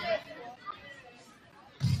serving.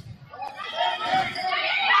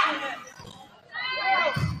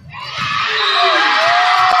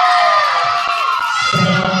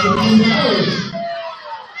 Side out to Tippecanoe.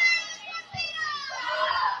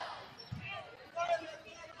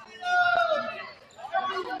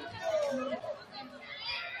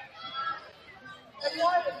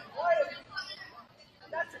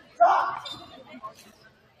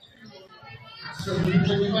 Serving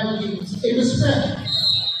the Vikings, Ava Smith.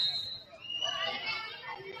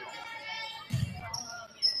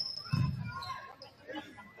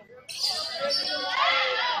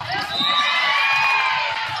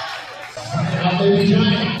 Lady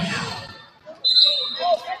Giants.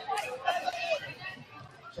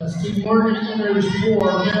 Justine Morgan enters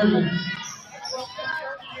for Marion.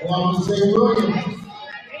 Along with Zay Williams.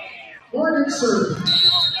 Morgan serve.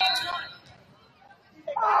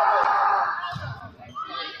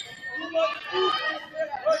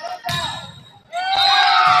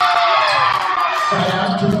 Side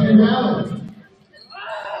out to Tippecanoe.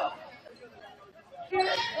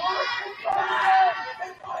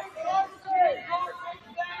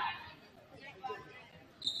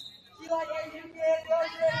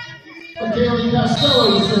 Michaela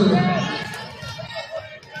Costello serving.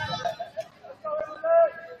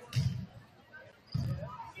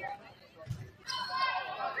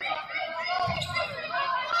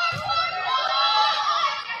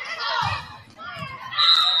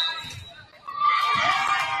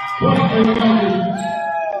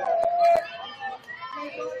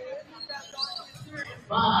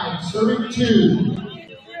 Five, serving 2.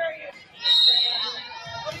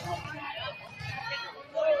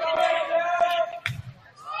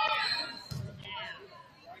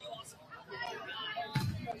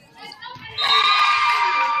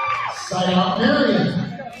 Side out Marion.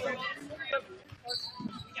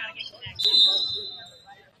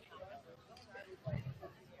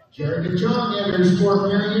 Jerica John enters for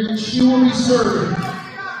Marion. She will be serving.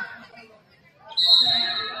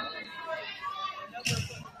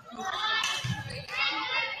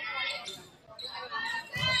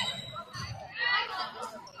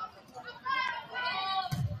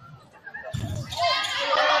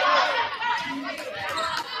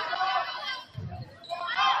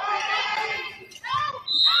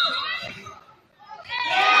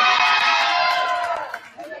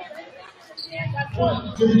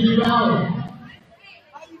 Point to the Valley.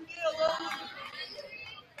 How you feel, Lou?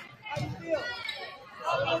 How you feel?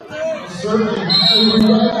 Serving Avery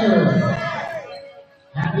Wagner.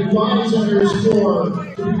 Happy Wise under his score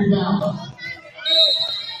to the rebound.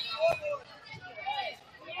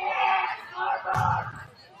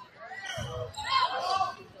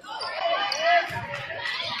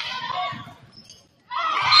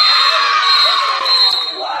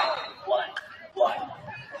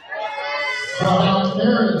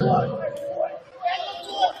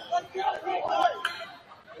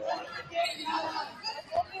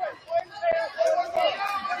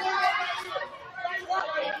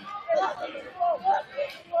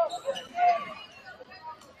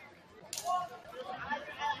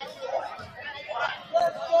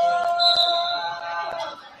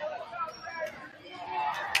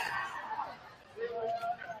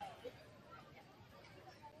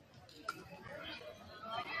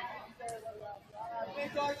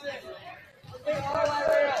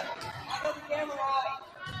 Marion.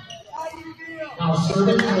 Now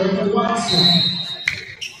serving Marion Watson.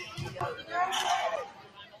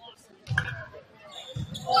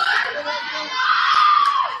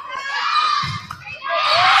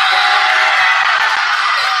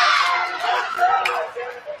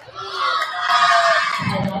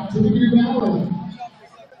 To the new Valley.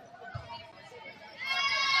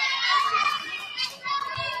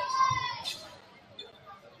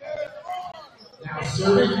 Now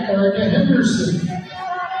serving Erica Henderson.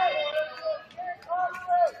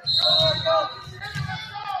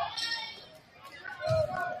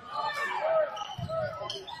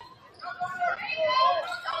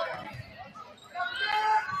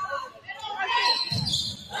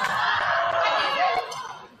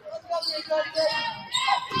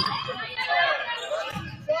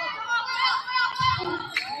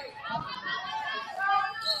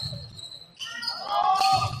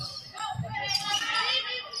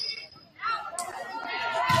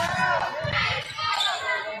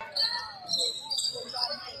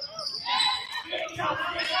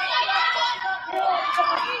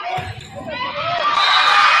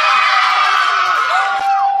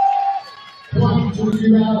 Point to the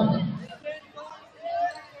new Valley.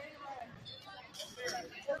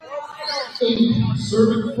 8,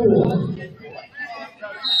 serving 4.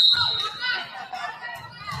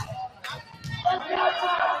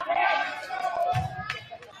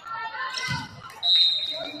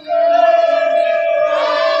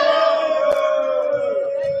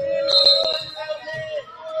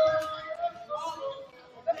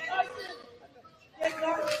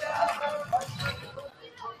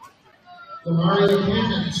 The Marion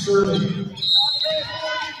Cannon serving.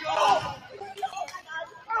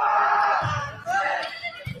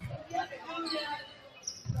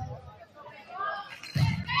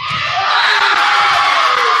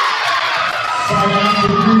 Side out to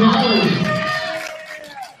the new Valley.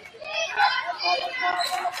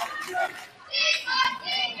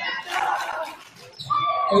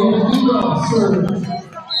 Ava Deagle serving.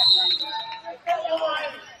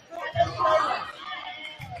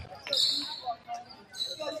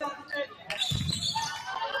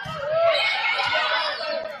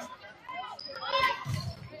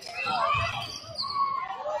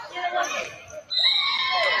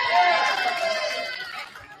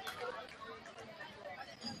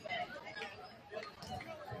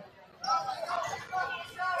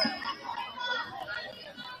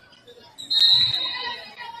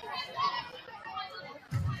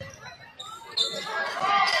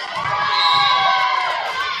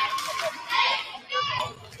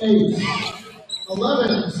 Eight,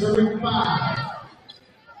 11, serving 5.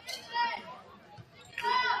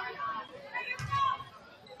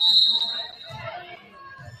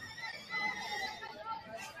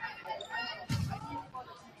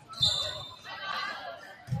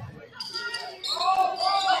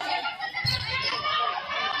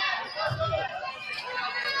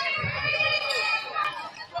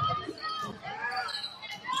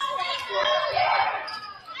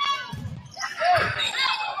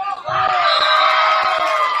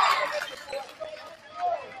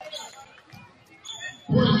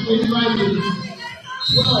 Point Lady Vikings,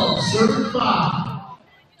 12, serving 5.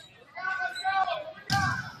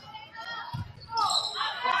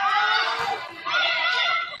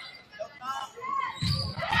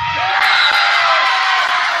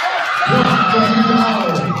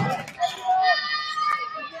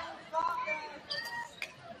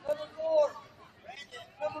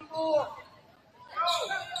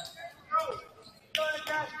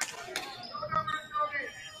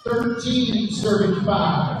 Serving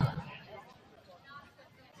 5.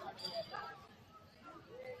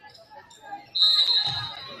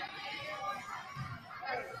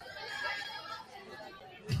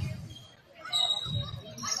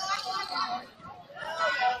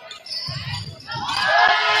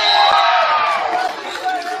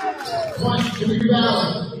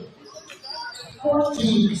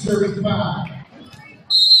 serving 5.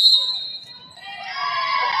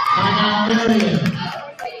 Timeout, Marion.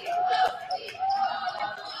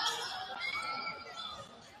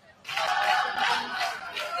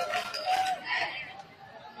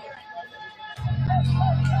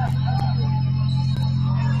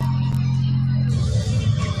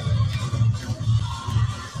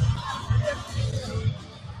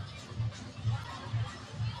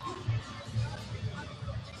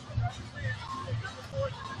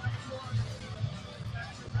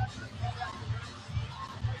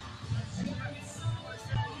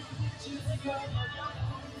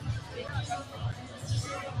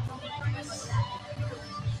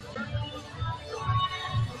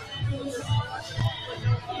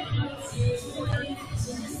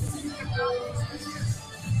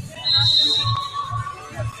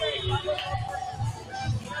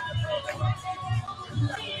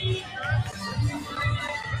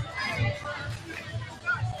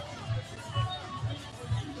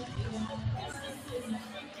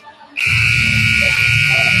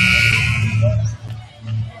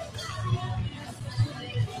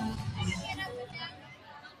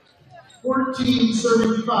 14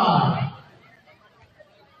 serving 5.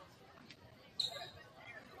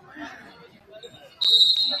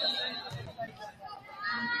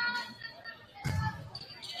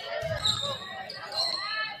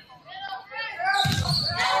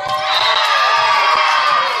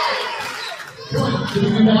 Point to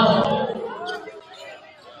the Valley.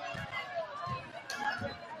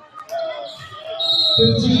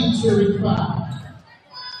 15 serving 5.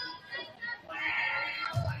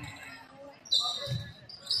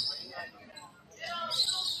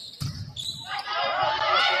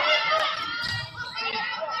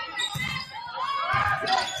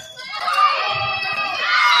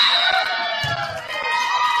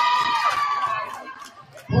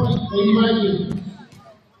 Lady Marion.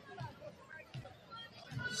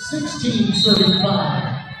 16 serving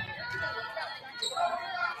 5.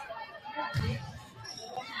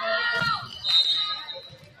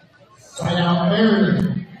 Side out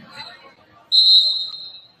Marion.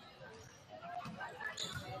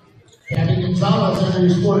 Gabby Gonzalez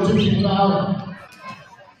enters for Tippecanoe Valley.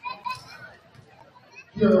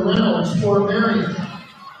 Kira Reynolds for Marion.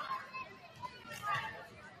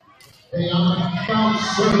 Beyond bounce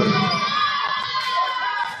serving.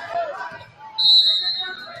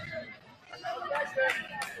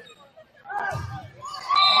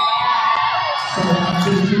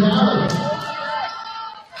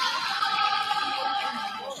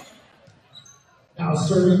 Now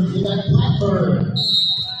serving Yvette Blackburn.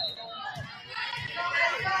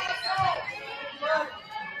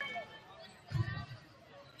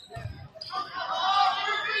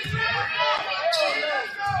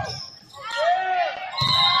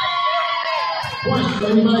 Point,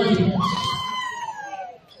 Lady Marion.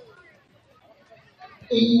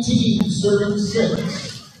 18 serving 6.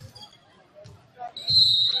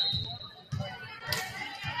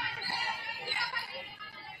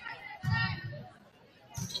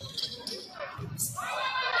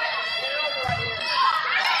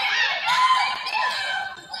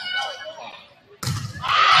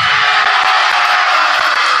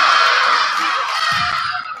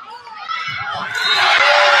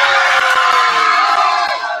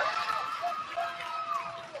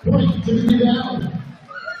 Point to the down.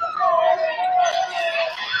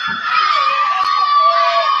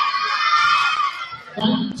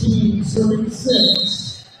 Serving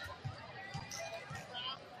 6.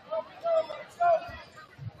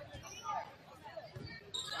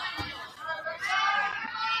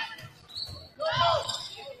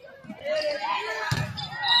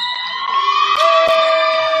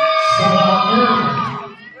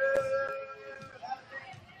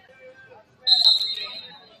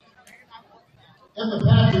 And the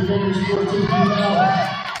Packers enters for Tippecanoe.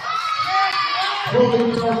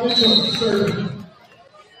 Volleyball Mitchell serving.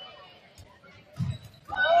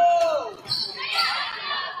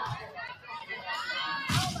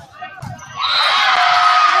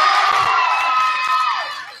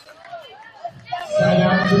 Side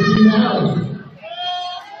out Tippecanoe.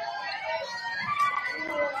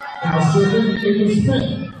 Now serving April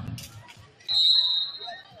Smith.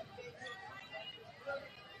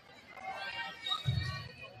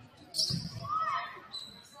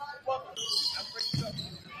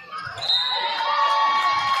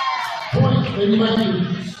 Point, Lady Marion.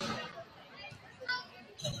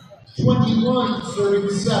 21 serving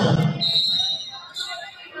 7.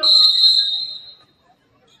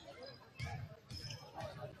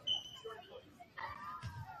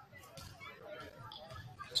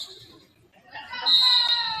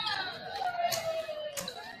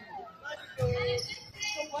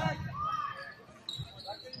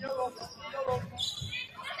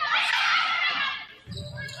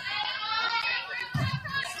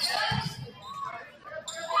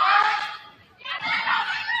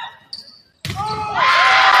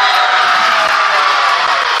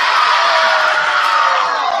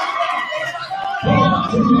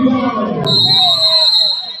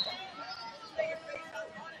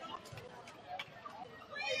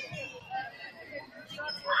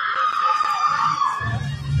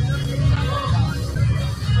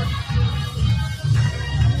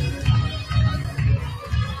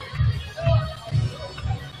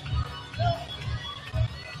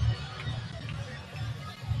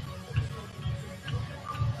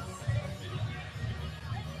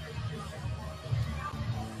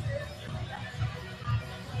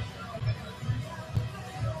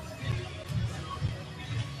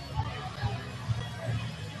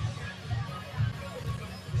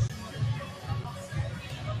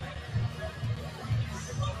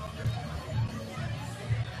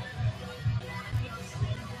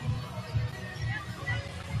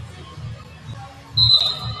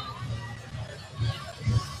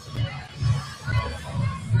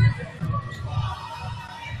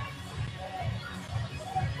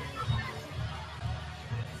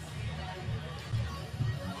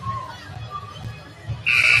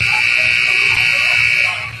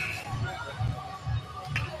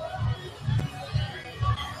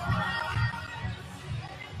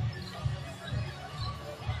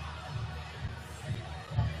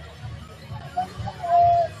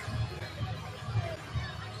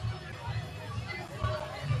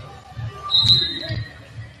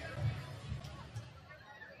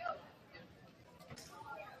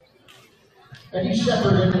 Eddie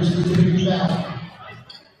Shepard enters the Tippecanoe Valley.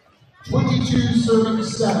 22 serving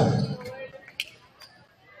 7.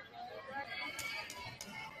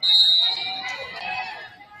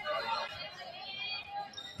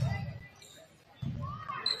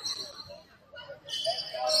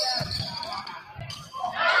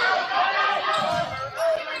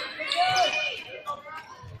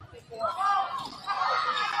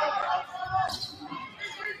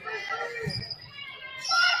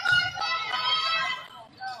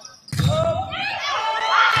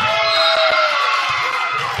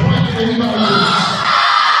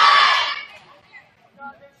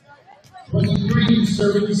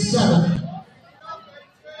 Serving 7.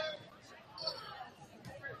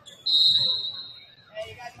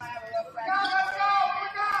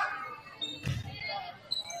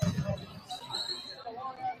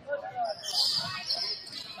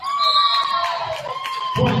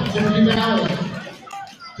 Point, Tippecanoe Valley.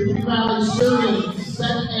 Tippecanoe Valley serving, set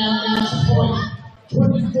and match point.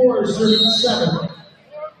 24 serving 7.